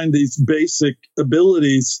to find these basic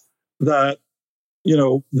abilities that,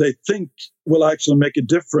 they think will actually make a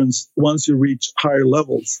difference once you reach higher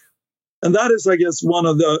levels. And that is, I guess, one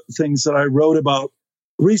of the things that I wrote about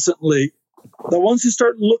recently, that once you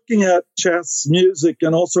start looking at chess, music,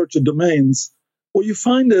 and all sorts of domains, what you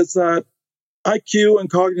find is that IQ and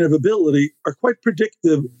cognitive ability are quite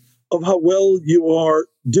predictive of how well you are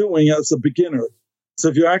doing as a beginner. So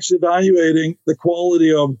if you're actually evaluating the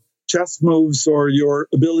quality of chess moves or your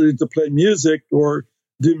ability to play music or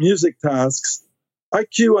do music tasks,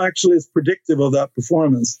 IQ actually is predictive of that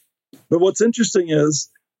performance. But what's interesting is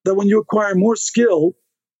that when you acquire more skill,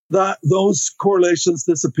 that those correlations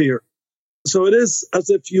disappear. So it is as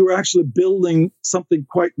if you're actually building something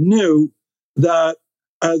quite new that,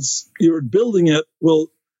 as you're building it, will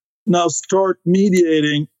now start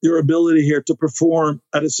mediating your ability here to perform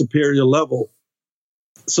at a superior level.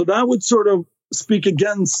 So that would sort of speak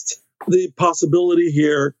against the possibility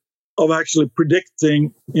here of actually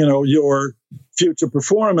predicting, your future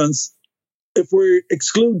performance. If we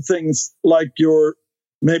exclude things like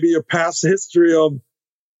maybe your past history of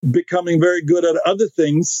becoming very good at other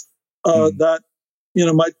things, that,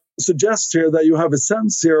 might suggest here that you have a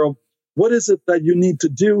sense here of what is it that you need to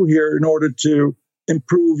do here in order to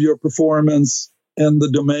improve your performance in the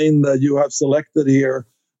domain that you have selected here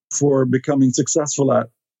for becoming successful at.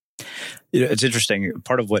 It's interesting.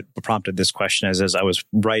 Part of what prompted this question is as I was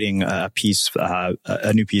writing a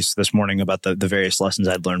new piece this morning about the various lessons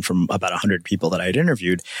I'd learned from about 100 people that I had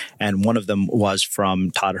interviewed. And one of them was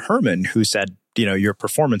from Todd Herman, who said, your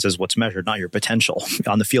performance is what's measured, not your potential.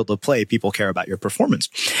 On the field of play, people care about your performance.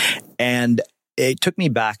 And it took me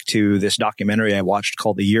back to this documentary I watched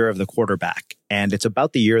called The Year of the Quarterback. And it's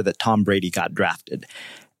about the year that Tom Brady got drafted.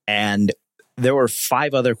 And there were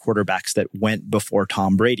 5 other quarterbacks that went before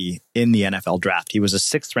Tom Brady in the NFL draft. He was a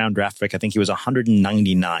 6th round draft pick. I think he was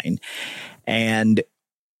 199. And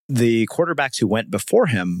the quarterbacks who went before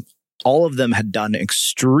him, all of them had done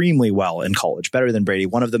extremely well in college, better than Brady.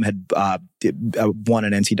 One of them had won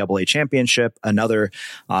an NCAA championship. Another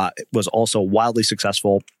was also wildly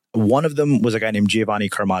successful. One of them was a guy named Giovanni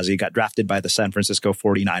Carmazzi, got drafted by the San Francisco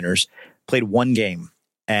 49ers, played 1 game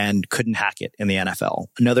and couldn't hack it in the NFL.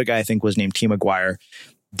 Another guy I think was named T. McGuire,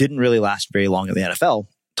 didn't really last very long in the NFL.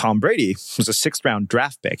 Tom Brady was a 6th round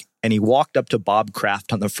draft pick, and he walked up to Bob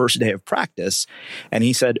Kraft on the first day of practice, and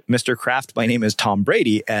he said, "Mr. Kraft, my name is Tom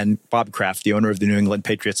Brady." And Bob Kraft, the owner of the New England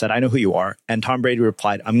Patriots, said, "I know who you are." And Tom Brady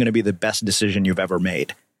replied, "I'm going to be the best decision you've ever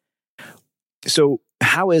made." So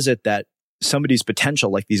how is it that somebody's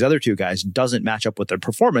potential, like these other 2 guys, doesn't match up with their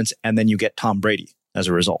performance, and then you get Tom Brady as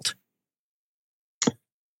a result?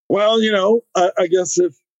 Well, I guess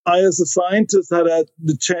if I, as a scientist, had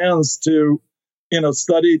the chance to,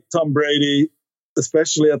 study Tom Brady,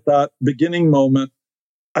 especially at that beginning moment,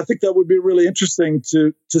 I think that would be really interesting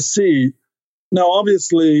to see. Now,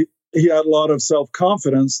 obviously, he had a lot of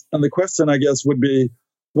self-confidence. And the question, I guess, would be,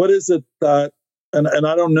 what is it that, and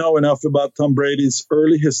I don't know enough about Tom Brady's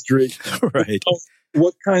early history, right?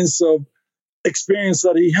 What kinds of experience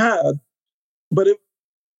that he had. But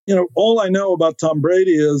all I know about Tom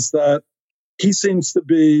Brady is that he seems to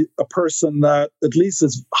be a person that at least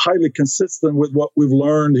is highly consistent with what we've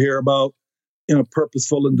learned here about,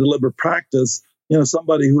 purposeful and deliberate practice.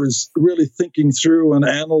 Somebody who is really thinking through and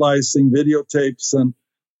analyzing videotapes and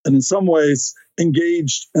in some ways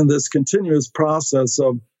engaged in this continuous process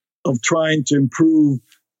of trying to improve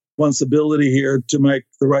one's ability here to make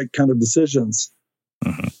the right kind of decisions.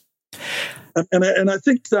 Mm-hmm. And I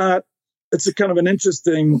think that it's a kind of an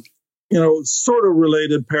interesting, sort of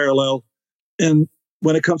related parallel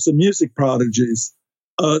when it comes to music prodigies.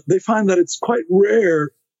 They find that it's quite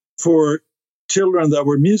rare for children that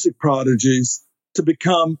were music prodigies to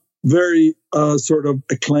become very sort of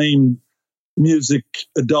acclaimed music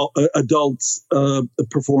adults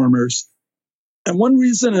performers. And one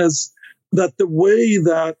reason is that the way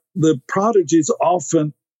that the prodigies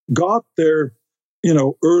often got their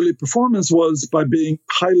early performance was by being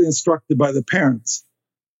highly instructed by the parents.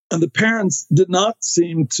 And the parents did not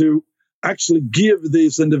seem to actually give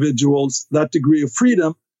these individuals that degree of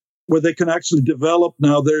freedom where they can actually develop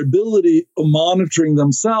now their ability of monitoring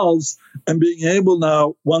themselves and being able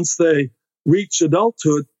now, once they reach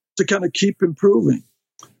adulthood, to kind of keep improving.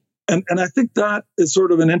 And I think that is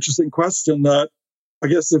sort of an interesting question that I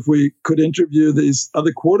guess if we could interview these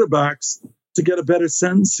other quarterbacks to get a better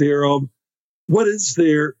sense here of what is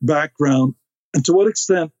their background and to what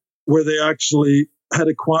extent where they actually had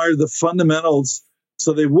acquired the fundamentals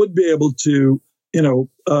so they would be able to,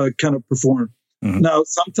 kind of perform. Mm-hmm. Now,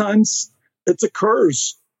 sometimes it's a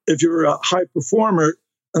curse if you're a high performer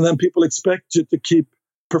and then people expect you to keep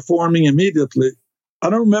performing immediately. I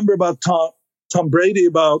don't remember about Tom Brady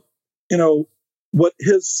about, what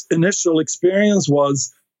his initial experience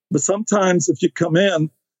was, but sometimes if you come in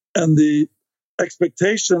and the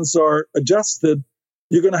expectations are adjusted,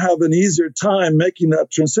 you're going to have an easier time making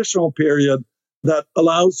that transitional period that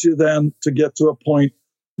allows you then to get to a point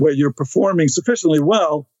where you're performing sufficiently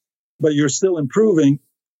well, but you're still improving,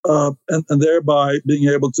 and thereby being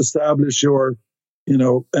able to establish your,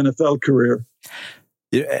 NFL career.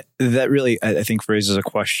 Yeah, that really, I think, raises a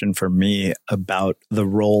question for me about the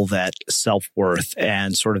role that self-worth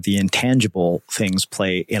and sort of the intangible things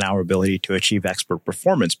play in our ability to achieve expert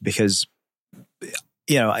performance. Because,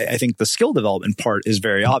 I think the skill development part is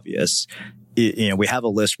very obvious. We have a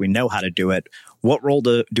list, we know how to do it. What role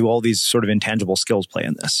do all these sort of intangible skills play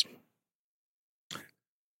in this?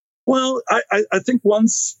 Well, I think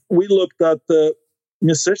once we looked at the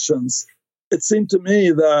musicians, it seemed to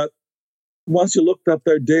me that once you looked at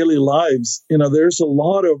their daily lives, there's a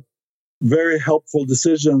lot of very helpful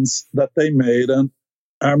decisions that they made. And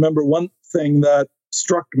I remember one thing that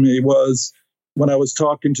struck me was when I was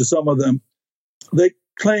talking to some of them, they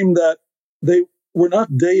claimed that they were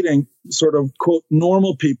not dating sort of, quote,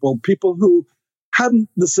 normal people who hadn't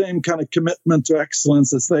the same kind of commitment to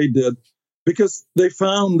excellence as they did, because they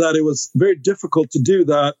found that it was very difficult to do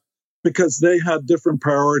that because they had different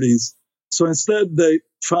priorities. So instead, they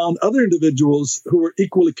found other individuals who were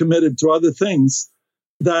equally committed to other things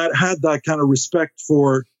that had that kind of respect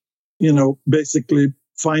for, basically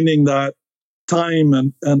finding that time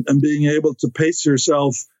and being able to pace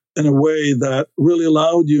yourself in a way that really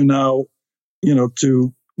allowed you now,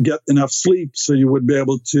 to get enough sleep so you would be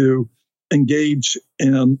able to engage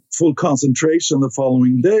in full concentration the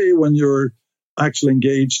following day when you're actually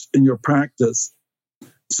engaged in your practice.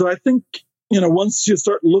 So I think, once you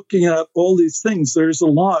start looking at all these things, there's a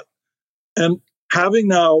lot. And having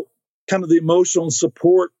now kind of the emotional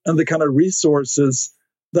support and the kind of resources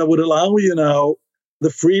that would allow you now the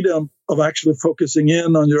freedom of actually focusing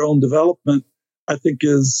in on your own development, I think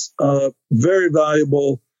is very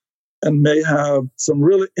valuable and may have some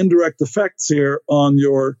really indirect effects here on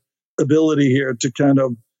your ability here to kind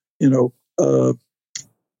of,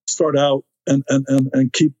 start out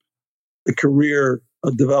and keep the career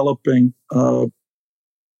developing.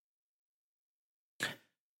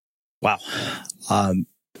 Wow.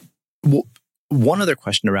 One other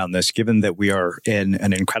question around this, given that we are in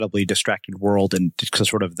an incredibly distracted world, and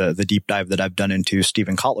sort of the deep dive that I've done into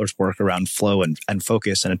Stephen Kotler's work around flow and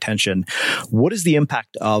focus and attention, what is the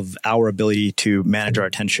impact of our ability to manage our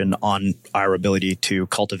attention on our ability to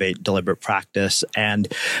cultivate deliberate practice? And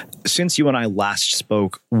since you and I last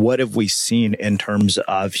spoke, what have we seen in terms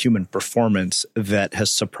of human performance that has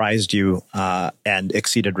surprised you and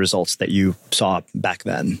exceeded results that you saw back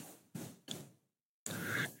then?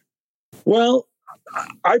 Well,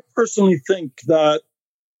 I personally think that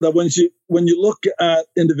when you look at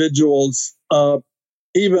individuals,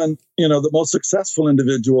 even the most successful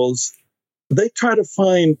individuals, they try to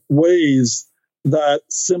find ways that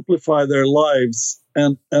simplify their lives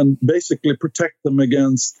and basically protect them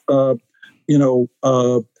against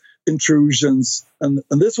intrusions. And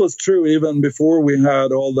this was true even before we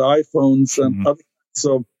had all the iPhones and other kinds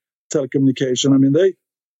of telecommunication. I mean,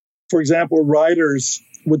 for example, writers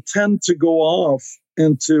would tend to go off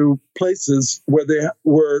into places where they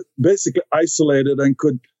were basically isolated and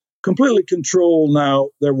could completely control now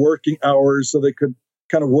their working hours, so they could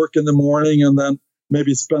kind of work in the morning and then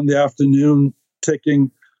maybe spend the afternoon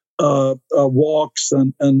taking walks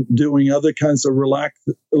and doing other kinds of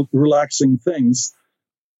relaxing things.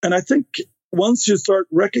 And I think once you start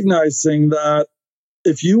recognizing that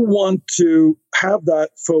if you want to have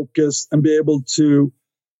that focus and be able to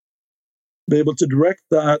direct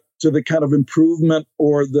that to the kind of improvement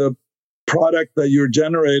or the product that you're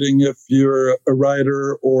generating, if you're a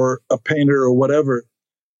writer or a painter or whatever,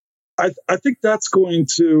 I think that's going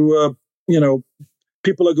to,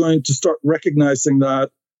 people are going to start recognizing that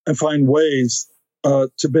and find ways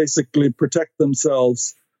to basically protect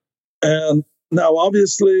themselves. And now,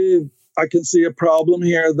 obviously, I can see a problem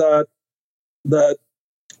here that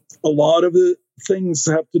a lot of the things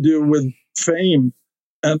have to do with fame.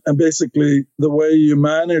 And basically the way you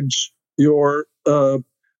manage your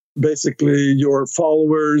basically your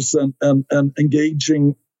followers and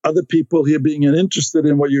engaging other people here being interested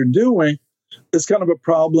in what you're doing is kind of a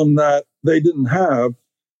problem that they didn't have.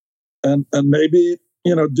 And maybe,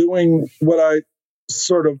 doing what I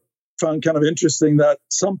sort of found kind of interesting, that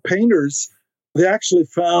some painters, they actually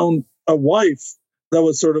found a wife that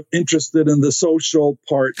was sort of interested in the social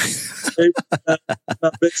part. They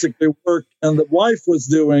basically work, and the wife was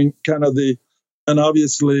doing kind of and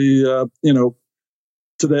obviously,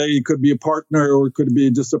 today it could be a partner or it could be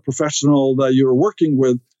just a professional that you're working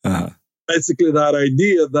with. Basically that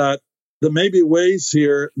idea that there may be ways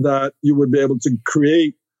here that you would be able to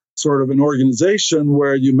create sort of an organization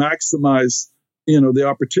where you maximize, the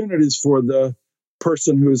opportunities for the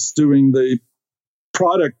person who's doing the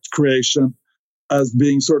product creation as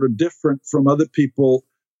being sort of different from other people,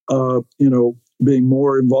 being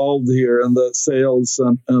more involved here in the sales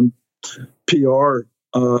and PR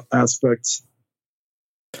aspects.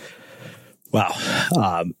 Wow.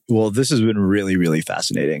 Well, this has been really, really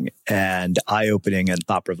fascinating and eye-opening and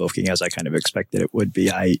thought-provoking as I kind of expected it would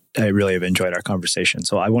be. I really have enjoyed our conversation.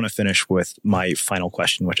 So I want to finish with my final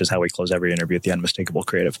question, which is how we close every interview at the Unmistakable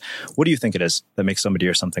Creative. What do you think it is that makes somebody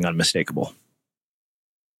or something unmistakable?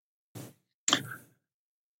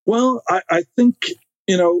 Well, I think,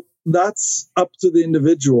 that's up to the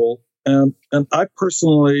individual. And I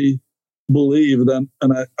personally believe that,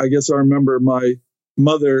 and I guess I remember my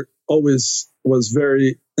mother always was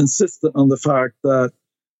very insistent on the fact that,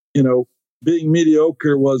 being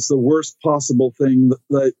mediocre was the worst possible thing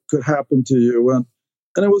that could happen to you.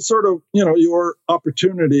 And it was sort of, your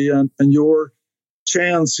opportunity and your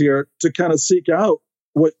chance here to kind of seek out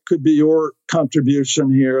what could be your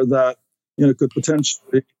contribution here that, could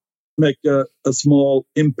potentially make a small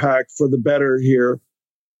impact for the better here.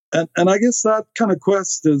 And I guess that kind of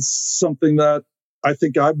quest is something that I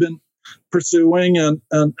think I've been pursuing. And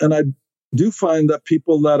I do find that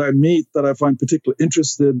people that I meet that I find particularly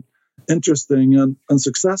interesting and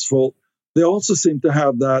successful, they also seem to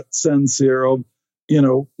have that sense here of,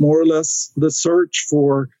 more or less the search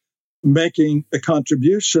for making a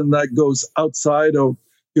contribution that goes outside of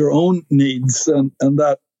your own needs and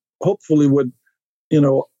that hopefully would,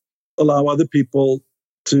 allow other people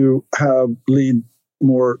to lead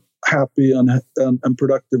more happy and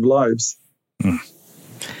productive lives.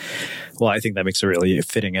 Well, I think that makes a really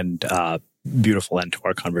fitting and beautiful end to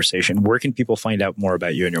our conversation. Where can people find out more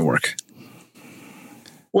about you and your work?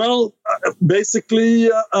 Well, basically,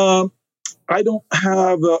 I don't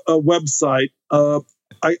have a website. I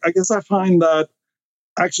guess I find that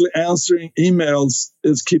actually answering emails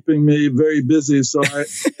is keeping me very busy. So I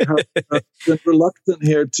have been reluctant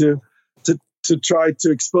here to try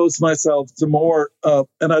to expose myself to more.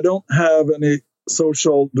 And I don't have any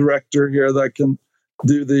social director here that can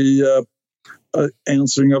do the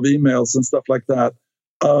answering of emails and stuff like that.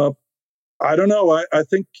 I don't know. I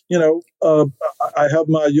think, I have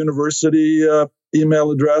my university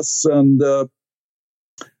email address and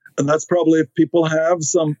that's probably if people have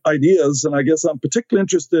some ideas. And I guess I'm particularly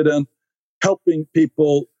interested in helping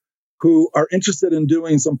people who are interested in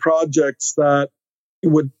doing some projects that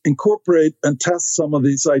would incorporate and test some of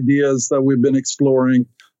these ideas that we've been exploring,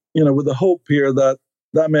 with the hope here that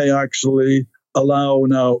may actually allow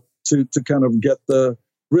now to kind of get the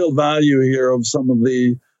real value here of some of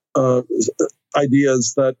the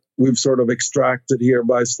ideas that we've sort of extracted here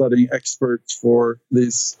by studying experts for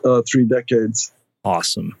these 3 decades.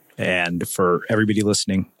 Awesome. And for everybody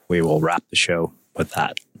listening, we will wrap the show with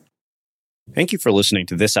that. Thank you for listening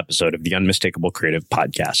to this episode of the Unmistakable Creative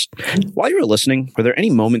Podcast. While you were listening, were there any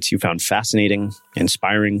moments you found fascinating,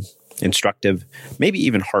 inspiring, instructive, maybe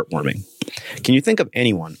even heartwarming? Can you think of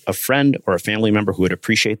anyone, a friend or a family member who would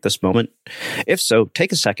appreciate this moment? If so,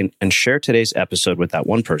 take a second and share today's episode with that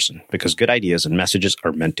one person, because good ideas and messages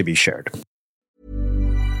are meant to be shared.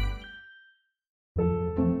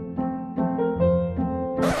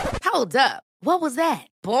 Hold up. What was that?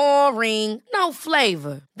 Boring. No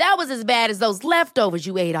flavor. That was as bad as those leftovers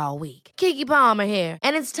you ate all week. Keke Palmer here.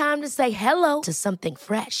 And it's time to say hello to something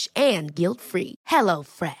fresh and guilt-free. Hello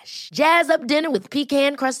Fresh. Jazz up dinner with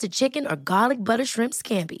pecan-crusted chicken or garlic butter shrimp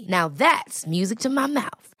scampi. Now that's music to my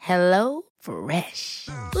mouth. Hello Fresh.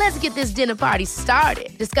 Let's get this dinner party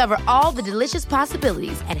started. Discover all the delicious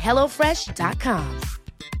possibilities at HelloFresh.com.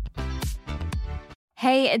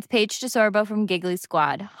 Hey, it's Paige DeSorbo from Giggly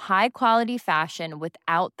Squad. High quality fashion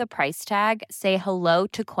without the price tag. Say hello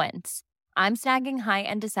to Quince. I'm snagging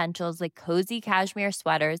high-end essentials like cozy cashmere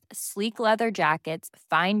sweaters, sleek leather jackets,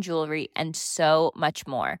 fine jewelry, and so much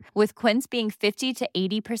more. With Quince being 50 to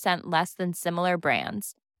 80% less than similar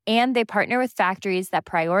brands. And they partner with factories that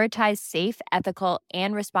prioritize safe, ethical,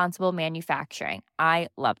 and responsible manufacturing. I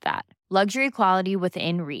love that. Luxury quality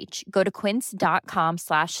within reach. Go to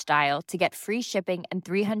quince.com/style to get free shipping and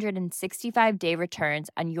 365-day returns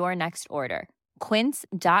on your next order.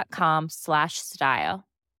 Quince.com/style.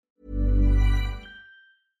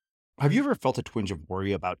 Have you ever felt a twinge of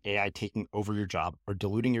worry about AI taking over your job or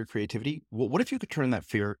diluting your creativity? Well, what if you could turn that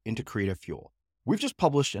fear into creative fuel? We've just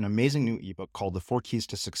published an amazing new ebook called The 4 Keys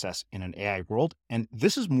to Success in an AI World, and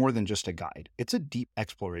this is more than just a guide. It's a deep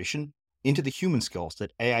exploration into the human skills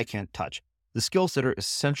that AI can't touch, the skills that are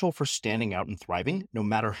essential for standing out and thriving, no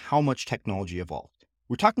matter how much technology evolved.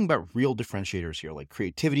 We're talking about real differentiators here, like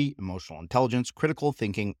creativity, emotional intelligence, critical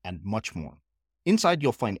thinking, and much more. Inside,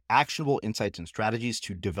 you'll find actionable insights and strategies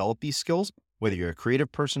to develop these skills, whether you're a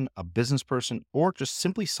creative person, a business person, or just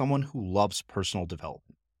simply someone who loves personal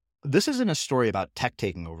development. This isn't a story about tech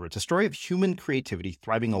taking over. It's a story of human creativity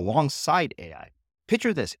thriving alongside AI.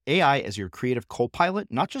 Picture this, AI as your creative co-pilot,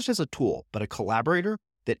 not just as a tool, but a collaborator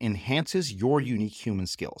that enhances your unique human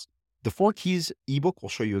skills. The 4 Keys ebook will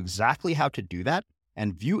show you exactly how to do that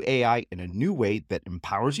and view AI in a new way that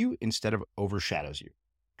empowers you instead of overshadows you.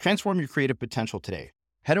 Transform your creative potential today.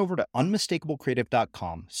 Head over to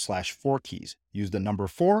unmistakablecreative.com/4keys. Use the number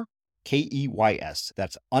 4, KEYS.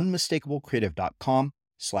 That's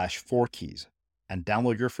unmistakablecreative.com/4keys and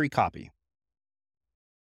download your free copy.